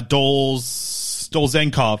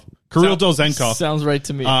Dolzenkov. Kirill Dolzenkov. Sounds right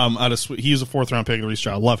to me. He was a 4th-round pick of the Reese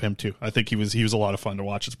Child. I love him too. I think he was a lot of fun to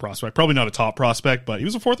watch as a prospect. Probably not a top prospect, but he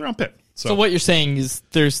was a 4th-round pick. So what you're saying is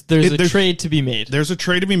there's a trade to be made. There's a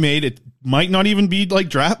trade to be made. It might not even be like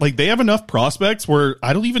draft. Like they have enough prospects where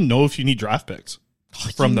I don't even know if you need draft picks.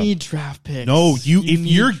 From need draft picks. No, if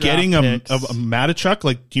you're getting a Matachuk,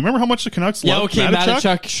 like, do you remember how much the Canucks love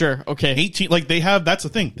Matachuk? Sure, okay. 18, like they have, that's the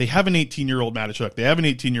thing. They have an 18-year-old Matachuk. They have an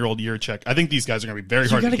 18-year-old Jiricek. I think these guys are going to be very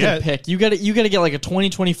hard to get. You got to get a pick. You got to get like a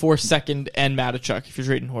 2024 second and Matachuk if you're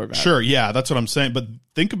trading Horvat. Sure, yeah, that's what I'm saying. But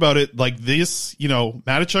think about it like this,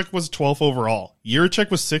 Matachuk was 12th overall. Jiricek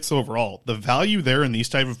was 6th overall. The value there in these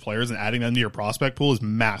type of players and adding them to your prospect pool is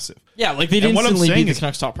massive. Yeah, like they'd instantly be the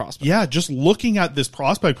Canucks top prospect. Yeah, just looking at this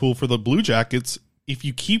prospect pool for the Blue Jackets, if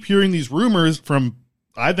you keep hearing these rumors from,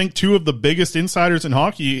 I think, 2 of the biggest insiders in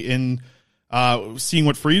hockey in seeing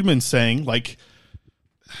what Friedman's saying, like,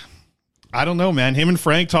 I don't know, man. Him and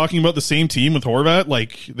Frank talking about the same team with Horvat,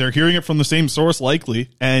 like they're hearing it from the same source likely.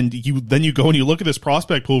 And then you go and you look at this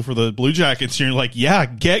prospect pool for the Blue Jackets and you're like, yeah,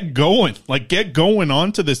 get going. Like get going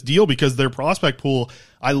onto this deal because their prospect pool,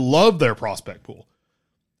 I love their prospect pool.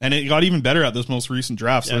 And it got even better at this most recent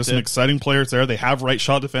draft. So there's some exciting players there. They have right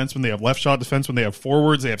shot defensemen. They have left shot defensemen. They have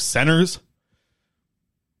forwards. They have centers.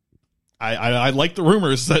 I like the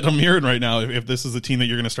rumors that I'm hearing right now. If this is a team that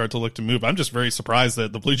you're going to start to look to move, I'm just very surprised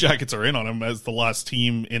that the Blue Jackets are in on him as the last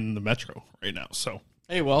team in the Metro right now. So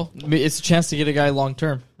hey, well, it's a chance to get a guy long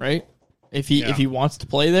term, right? If he wants to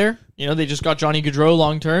play there, they just got Johnny Gaudreau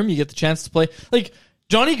long term. You get the chance to play. Like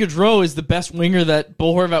Johnny Gaudreau is the best winger that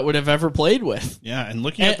Bo Horvat would have ever played with. Yeah, and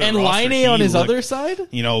looking at and Laine on his other side,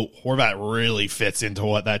 Horvat really fits into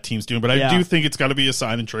what that team's doing. But I do think it's got to be a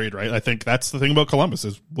sign and trade, right? I think that's the thing about Columbus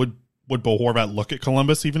is would Bo Horvat look at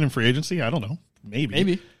Columbus even in free agency? I don't know.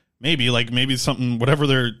 Maybe something, whatever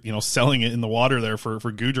they're, selling it in the water there for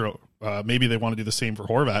Gaudreau. Maybe they want to do the same for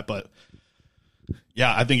Horvat, but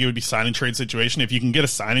yeah, I think it would be sign and trade situation. If you can get a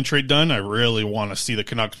sign and trade done, I really want to see the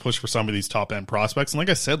Canucks push for some of these top end prospects. And like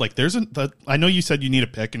I said, like I know you said you need a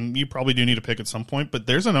pick and you probably do need a pick at some point, but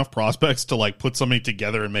there's enough prospects to like put somebody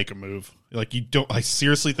together and make a move. Like I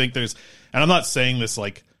seriously think and I'm not saying this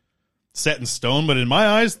like set in stone, but in my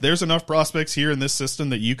eyes, there's enough prospects here in this system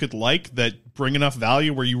that you could like that bring enough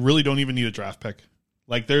value where you really don't even need a draft pick.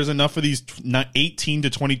 Like there's enough of these 18 to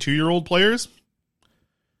 22-year-old players,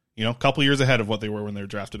 a couple years ahead of what they were when they were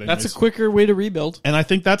drafted. Anyways. That's a quicker way to rebuild. And I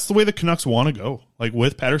think that's the way the Canucks want to go. Like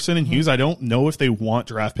with Pettersson and Hughes, I don't know if they want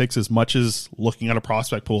draft picks as much as looking at a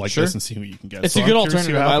prospect pool like this and seeing who you can get. It's a good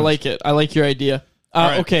alternative. I like it. I like your idea.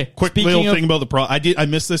 Right. Okay. Quick little thing about the I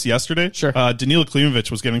missed this yesterday. Sure. Danila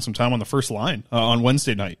Klimovich was getting some time on the first line on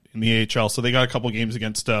Wednesday night in the AHL. So they got a couple games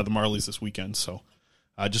against the Marlies this weekend. So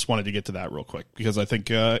I just wanted to get to that real quick because I think,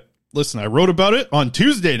 listen, I wrote about it on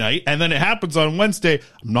Tuesday night and then it happens on Wednesday.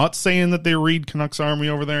 I'm not saying that they read Canucks Army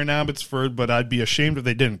over there in Abbotsford, but I'd be ashamed if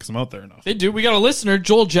they didn't because I'm out there enough. They do. We got a listener,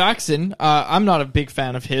 Joel Jackson. I'm not a big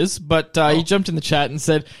fan of his, but he jumped in the chat and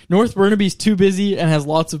said, North Burnaby's too busy and has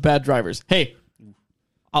lots of bad drivers. Hey,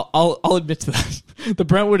 I'll admit to that. The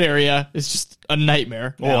Brentwood area is just a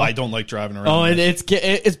nightmare. Oh, I don't like driving around. Oh, and it's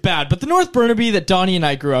bad. But the North Burnaby that Donnie and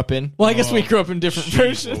I grew up in. Well, I guess we grew up in different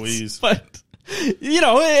versions. Louise. But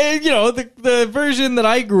The version that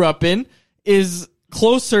I grew up in is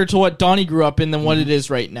closer to what Donnie grew up in than what it is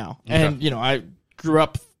right now. Okay. And, I grew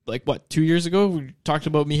up 2 years ago? We talked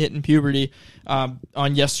about me hitting puberty on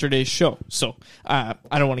yesterday's show. So I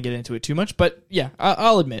don't want to get into it too much, but yeah,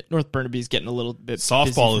 I'll admit North Burnaby's getting a little bit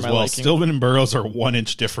softball as well. Liking. Stillman and Burroughs are 1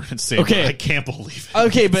 inch different in Sabre. Okay. I can't believe it.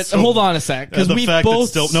 Okay, but hold on a sec, because we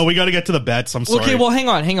both we got to get to the bets. I'm sorry. Okay, well, hang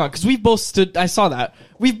on, because we both stood. I saw that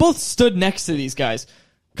we've both stood next to these guys.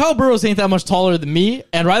 Kyle Burroughs ain't that much taller than me,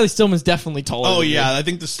 and Riley Stillman's definitely taller. Oh than yeah, me. I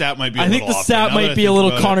think the stat might be. I think the stat might be a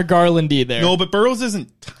little Connor Garlandy there. No, but Burroughs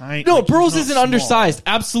isn't tiny. No, Burroughs isn't undersized.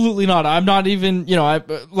 Absolutely not. I'm not even.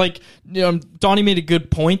 Donnie made a good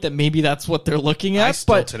point that maybe that's what they're looking at.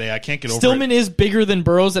 But today, I can't get over Stillman it. is bigger than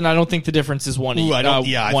Burroughs, and I don't think the difference is one. Ooh, I don't.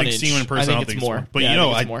 I think inch. seeing him in person, I don't think it's more. But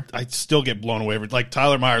I still get blown away. Like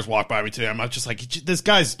Tyler Myers walked by me today. I'm not just like, this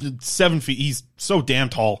guy's 7 feet. He's so damn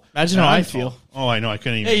tall. Imagine how I feel. Oh, I know. I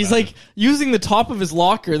couldn't even. Hey, he's like using the top of his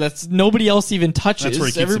locker that's nobody else even touches. That's where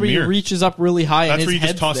he keeps Everybody the mirror. reaches up really high. That's and where his you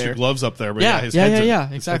just toss there. your gloves up there. But yeah,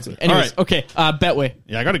 exactly. Anyways, okay, Betway.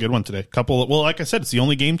 Yeah, I got a good one today. Well, like I said, it's the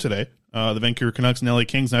only game today. The Vancouver Canucks and LA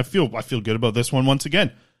Kings, and I feel good about this one once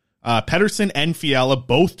again. Pettersson and Fiala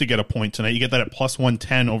both to get a point tonight. You get that at plus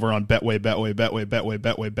 110 over on Betway.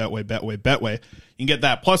 You can get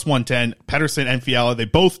that plus 110. Pettersson and Fiala, they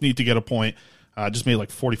both need to get a point. Just made like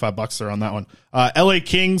 $45 there on that one. LA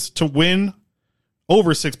Kings to win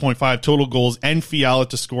over 6.5 total goals and Fiala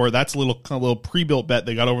to score. That's a little pre-built bet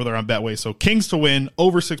they got over there on Betway. So Kings to win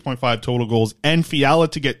over 6.5 total goals and Fiala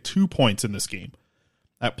to get 2 points in this game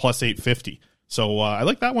at plus 850. So I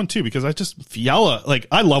like that one too, because Fiala,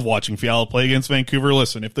 I love watching Fiala play against Vancouver.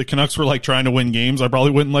 Listen, if the Canucks were trying to win games, I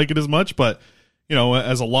probably wouldn't like it as much, but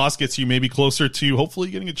as a loss gets you maybe closer to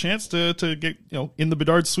hopefully getting a chance to get, in the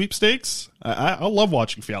Bedard sweepstakes. I love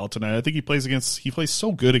watching Fiala tonight. I think he plays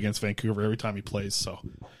so good against Vancouver every time he plays. So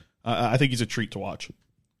I think he's a treat to watch.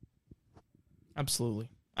 Absolutely.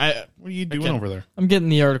 What are you doing over there? I'm getting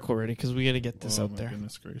the article ready because we got to get this out there.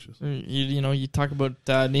 Goodness gracious. You talk about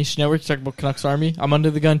Nation Network, you talk about Canucks Army. I'm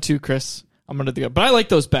under the gun too, Chris. I'm under the gun. But I like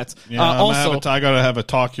those bets. Yeah, I got to have a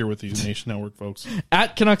talk here with these Nation Network folks.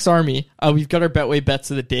 At Canucks Army, we've got our Betway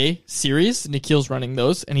Bets of the Day series. Nikhil's running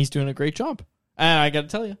those, and he's doing a great job. And I got to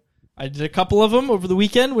tell you, I did a couple of them over the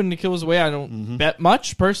weekend when Nikhil was away. I don't bet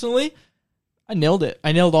much, personally. I nailed it.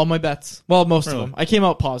 I nailed all my bets. Well, most of them. I came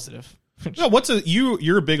out positive. No,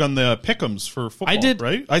 you're big on the pick'ems for football. I did,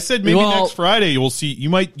 right? I said maybe next Friday we'll see.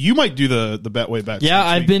 You might do the Betway bets. Yeah,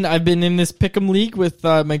 I've been in this pick'em league with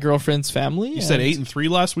my girlfriend's family. You said 8-3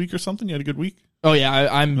 last week or something. You had a good week. Oh yeah,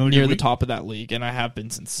 I'm near the top of that league, and I have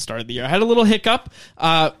been since the start of the year. I had a little hiccup,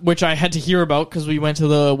 which I had to hear about because we went to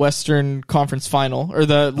the Western Conference Final, or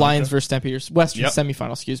the Lions versus Stampeders Western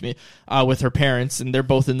semifinal, excuse me, with her parents, and they're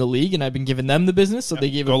both in the league, and I've been giving them the business, so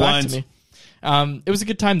they gave it back to me. It was a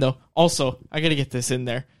good time though. Also, I got to get this in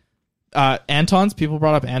there. Anton's, people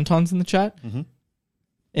brought up Anton's in the chat. Mm-hmm.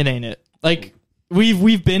 It ain't it.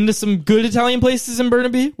 We've been to some good Italian places in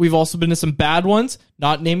Burnaby. We've also been to some bad ones.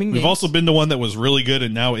 Not naming names. We've also been to one that was really good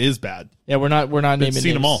and now is bad. Yeah, we're not naming names.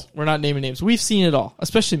 Seen them all. We're not naming names. We've seen it all,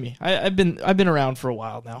 especially me. I've been around for a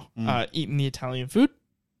while now, eating the Italian food.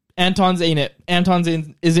 Anton's ain't it. Anton's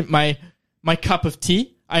isn't my cup of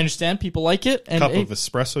tea. I understand people like it. And cup of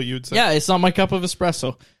espresso, you would say? Yeah, it's not my cup of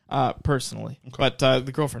espresso, personally. Okay. But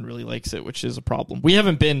the girlfriend really likes it, which is a problem. We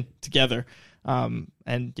haven't been together.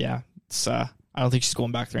 And yeah, it's I don't think she's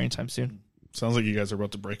going back there anytime soon. Sounds like you guys are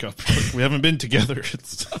about to break up. We haven't been together.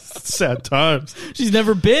 It's sad times. She's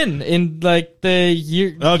never been in the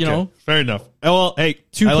year, okay, fair enough. Well, hey,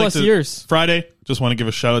 2+ years. Friday, just want to give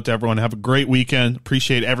a shout out to everyone. Have a great weekend.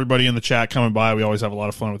 Appreciate everybody in the chat coming by. We always have a lot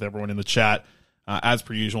of fun with everyone in the chat. As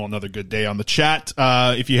per usual, another good day on the chat.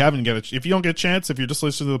 If you don't get a chance, if you're just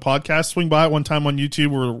listening to the podcast, swing by it one time on YouTube.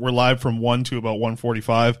 We're live from 1 to about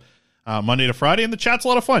 1:45, Monday to Friday, and the chat's a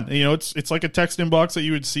lot of fun. It's like a text inbox that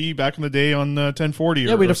you would see back in the day on 1040.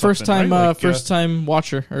 Yeah, we had a first time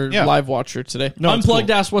watcher or live watcher today. No, Unplugged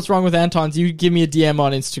cool. Asked what's wrong with Anton's. You give me a DM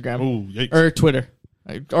on Instagram or Twitter.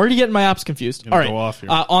 I'm already getting my apps confused. All right,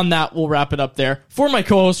 on that, we'll wrap it up there. For my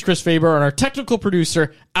co-host Chris Faber and our technical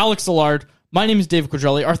producer Alex Allard, my name is David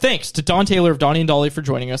Quadrelli. Our thanks to Don Taylor of Donnie and Dolly for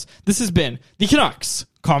joining us. This has been the Canucks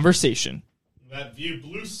Conversation. That view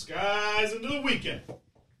blue skies into the weekend.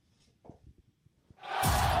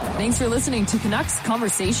 Thanks for listening to Canucks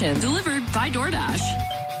Conversation, delivered by DoorDash.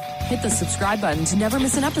 Hit the subscribe button to never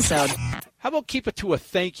miss an episode. How about keep it to a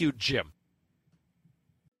thank you, Jim?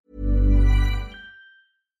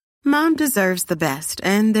 Mom deserves the best,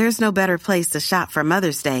 and there's no better place to shop for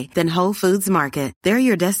Mother's Day than Whole Foods Market. They're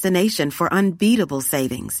your destination for unbeatable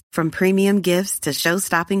savings, from premium gifts to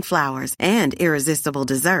show-stopping flowers and irresistible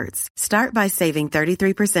desserts. Start by saving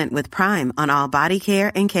 33% with Prime on all body care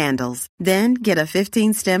and candles. Then get a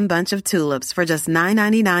 15-stem bunch of tulips for just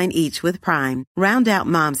 $9.99 each with Prime. Round out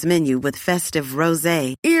Mom's menu with festive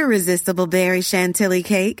rosé, irresistible berry chantilly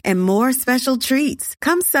cake, and more special treats.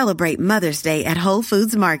 Come celebrate Mother's Day at Whole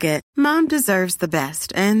Foods Market. Mom deserves the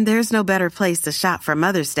best, and there's no better place to shop for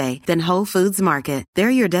Mother's Day than Whole Foods Market.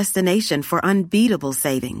 They're your destination for unbeatable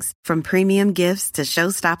savings, from premium gifts to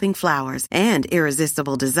show-stopping flowers and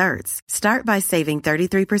irresistible desserts. Start by saving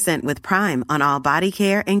 33% with Prime on all body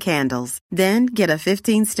care and candles. Then get a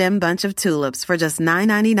 15-stem bunch of tulips for just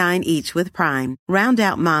 $9.99 each with Prime. Round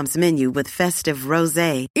out Mom's menu with festive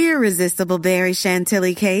rosé, irresistible berry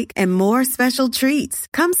chantilly cake, and more special treats.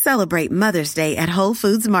 Come celebrate Mother's Day at Whole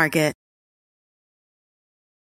Foods Market.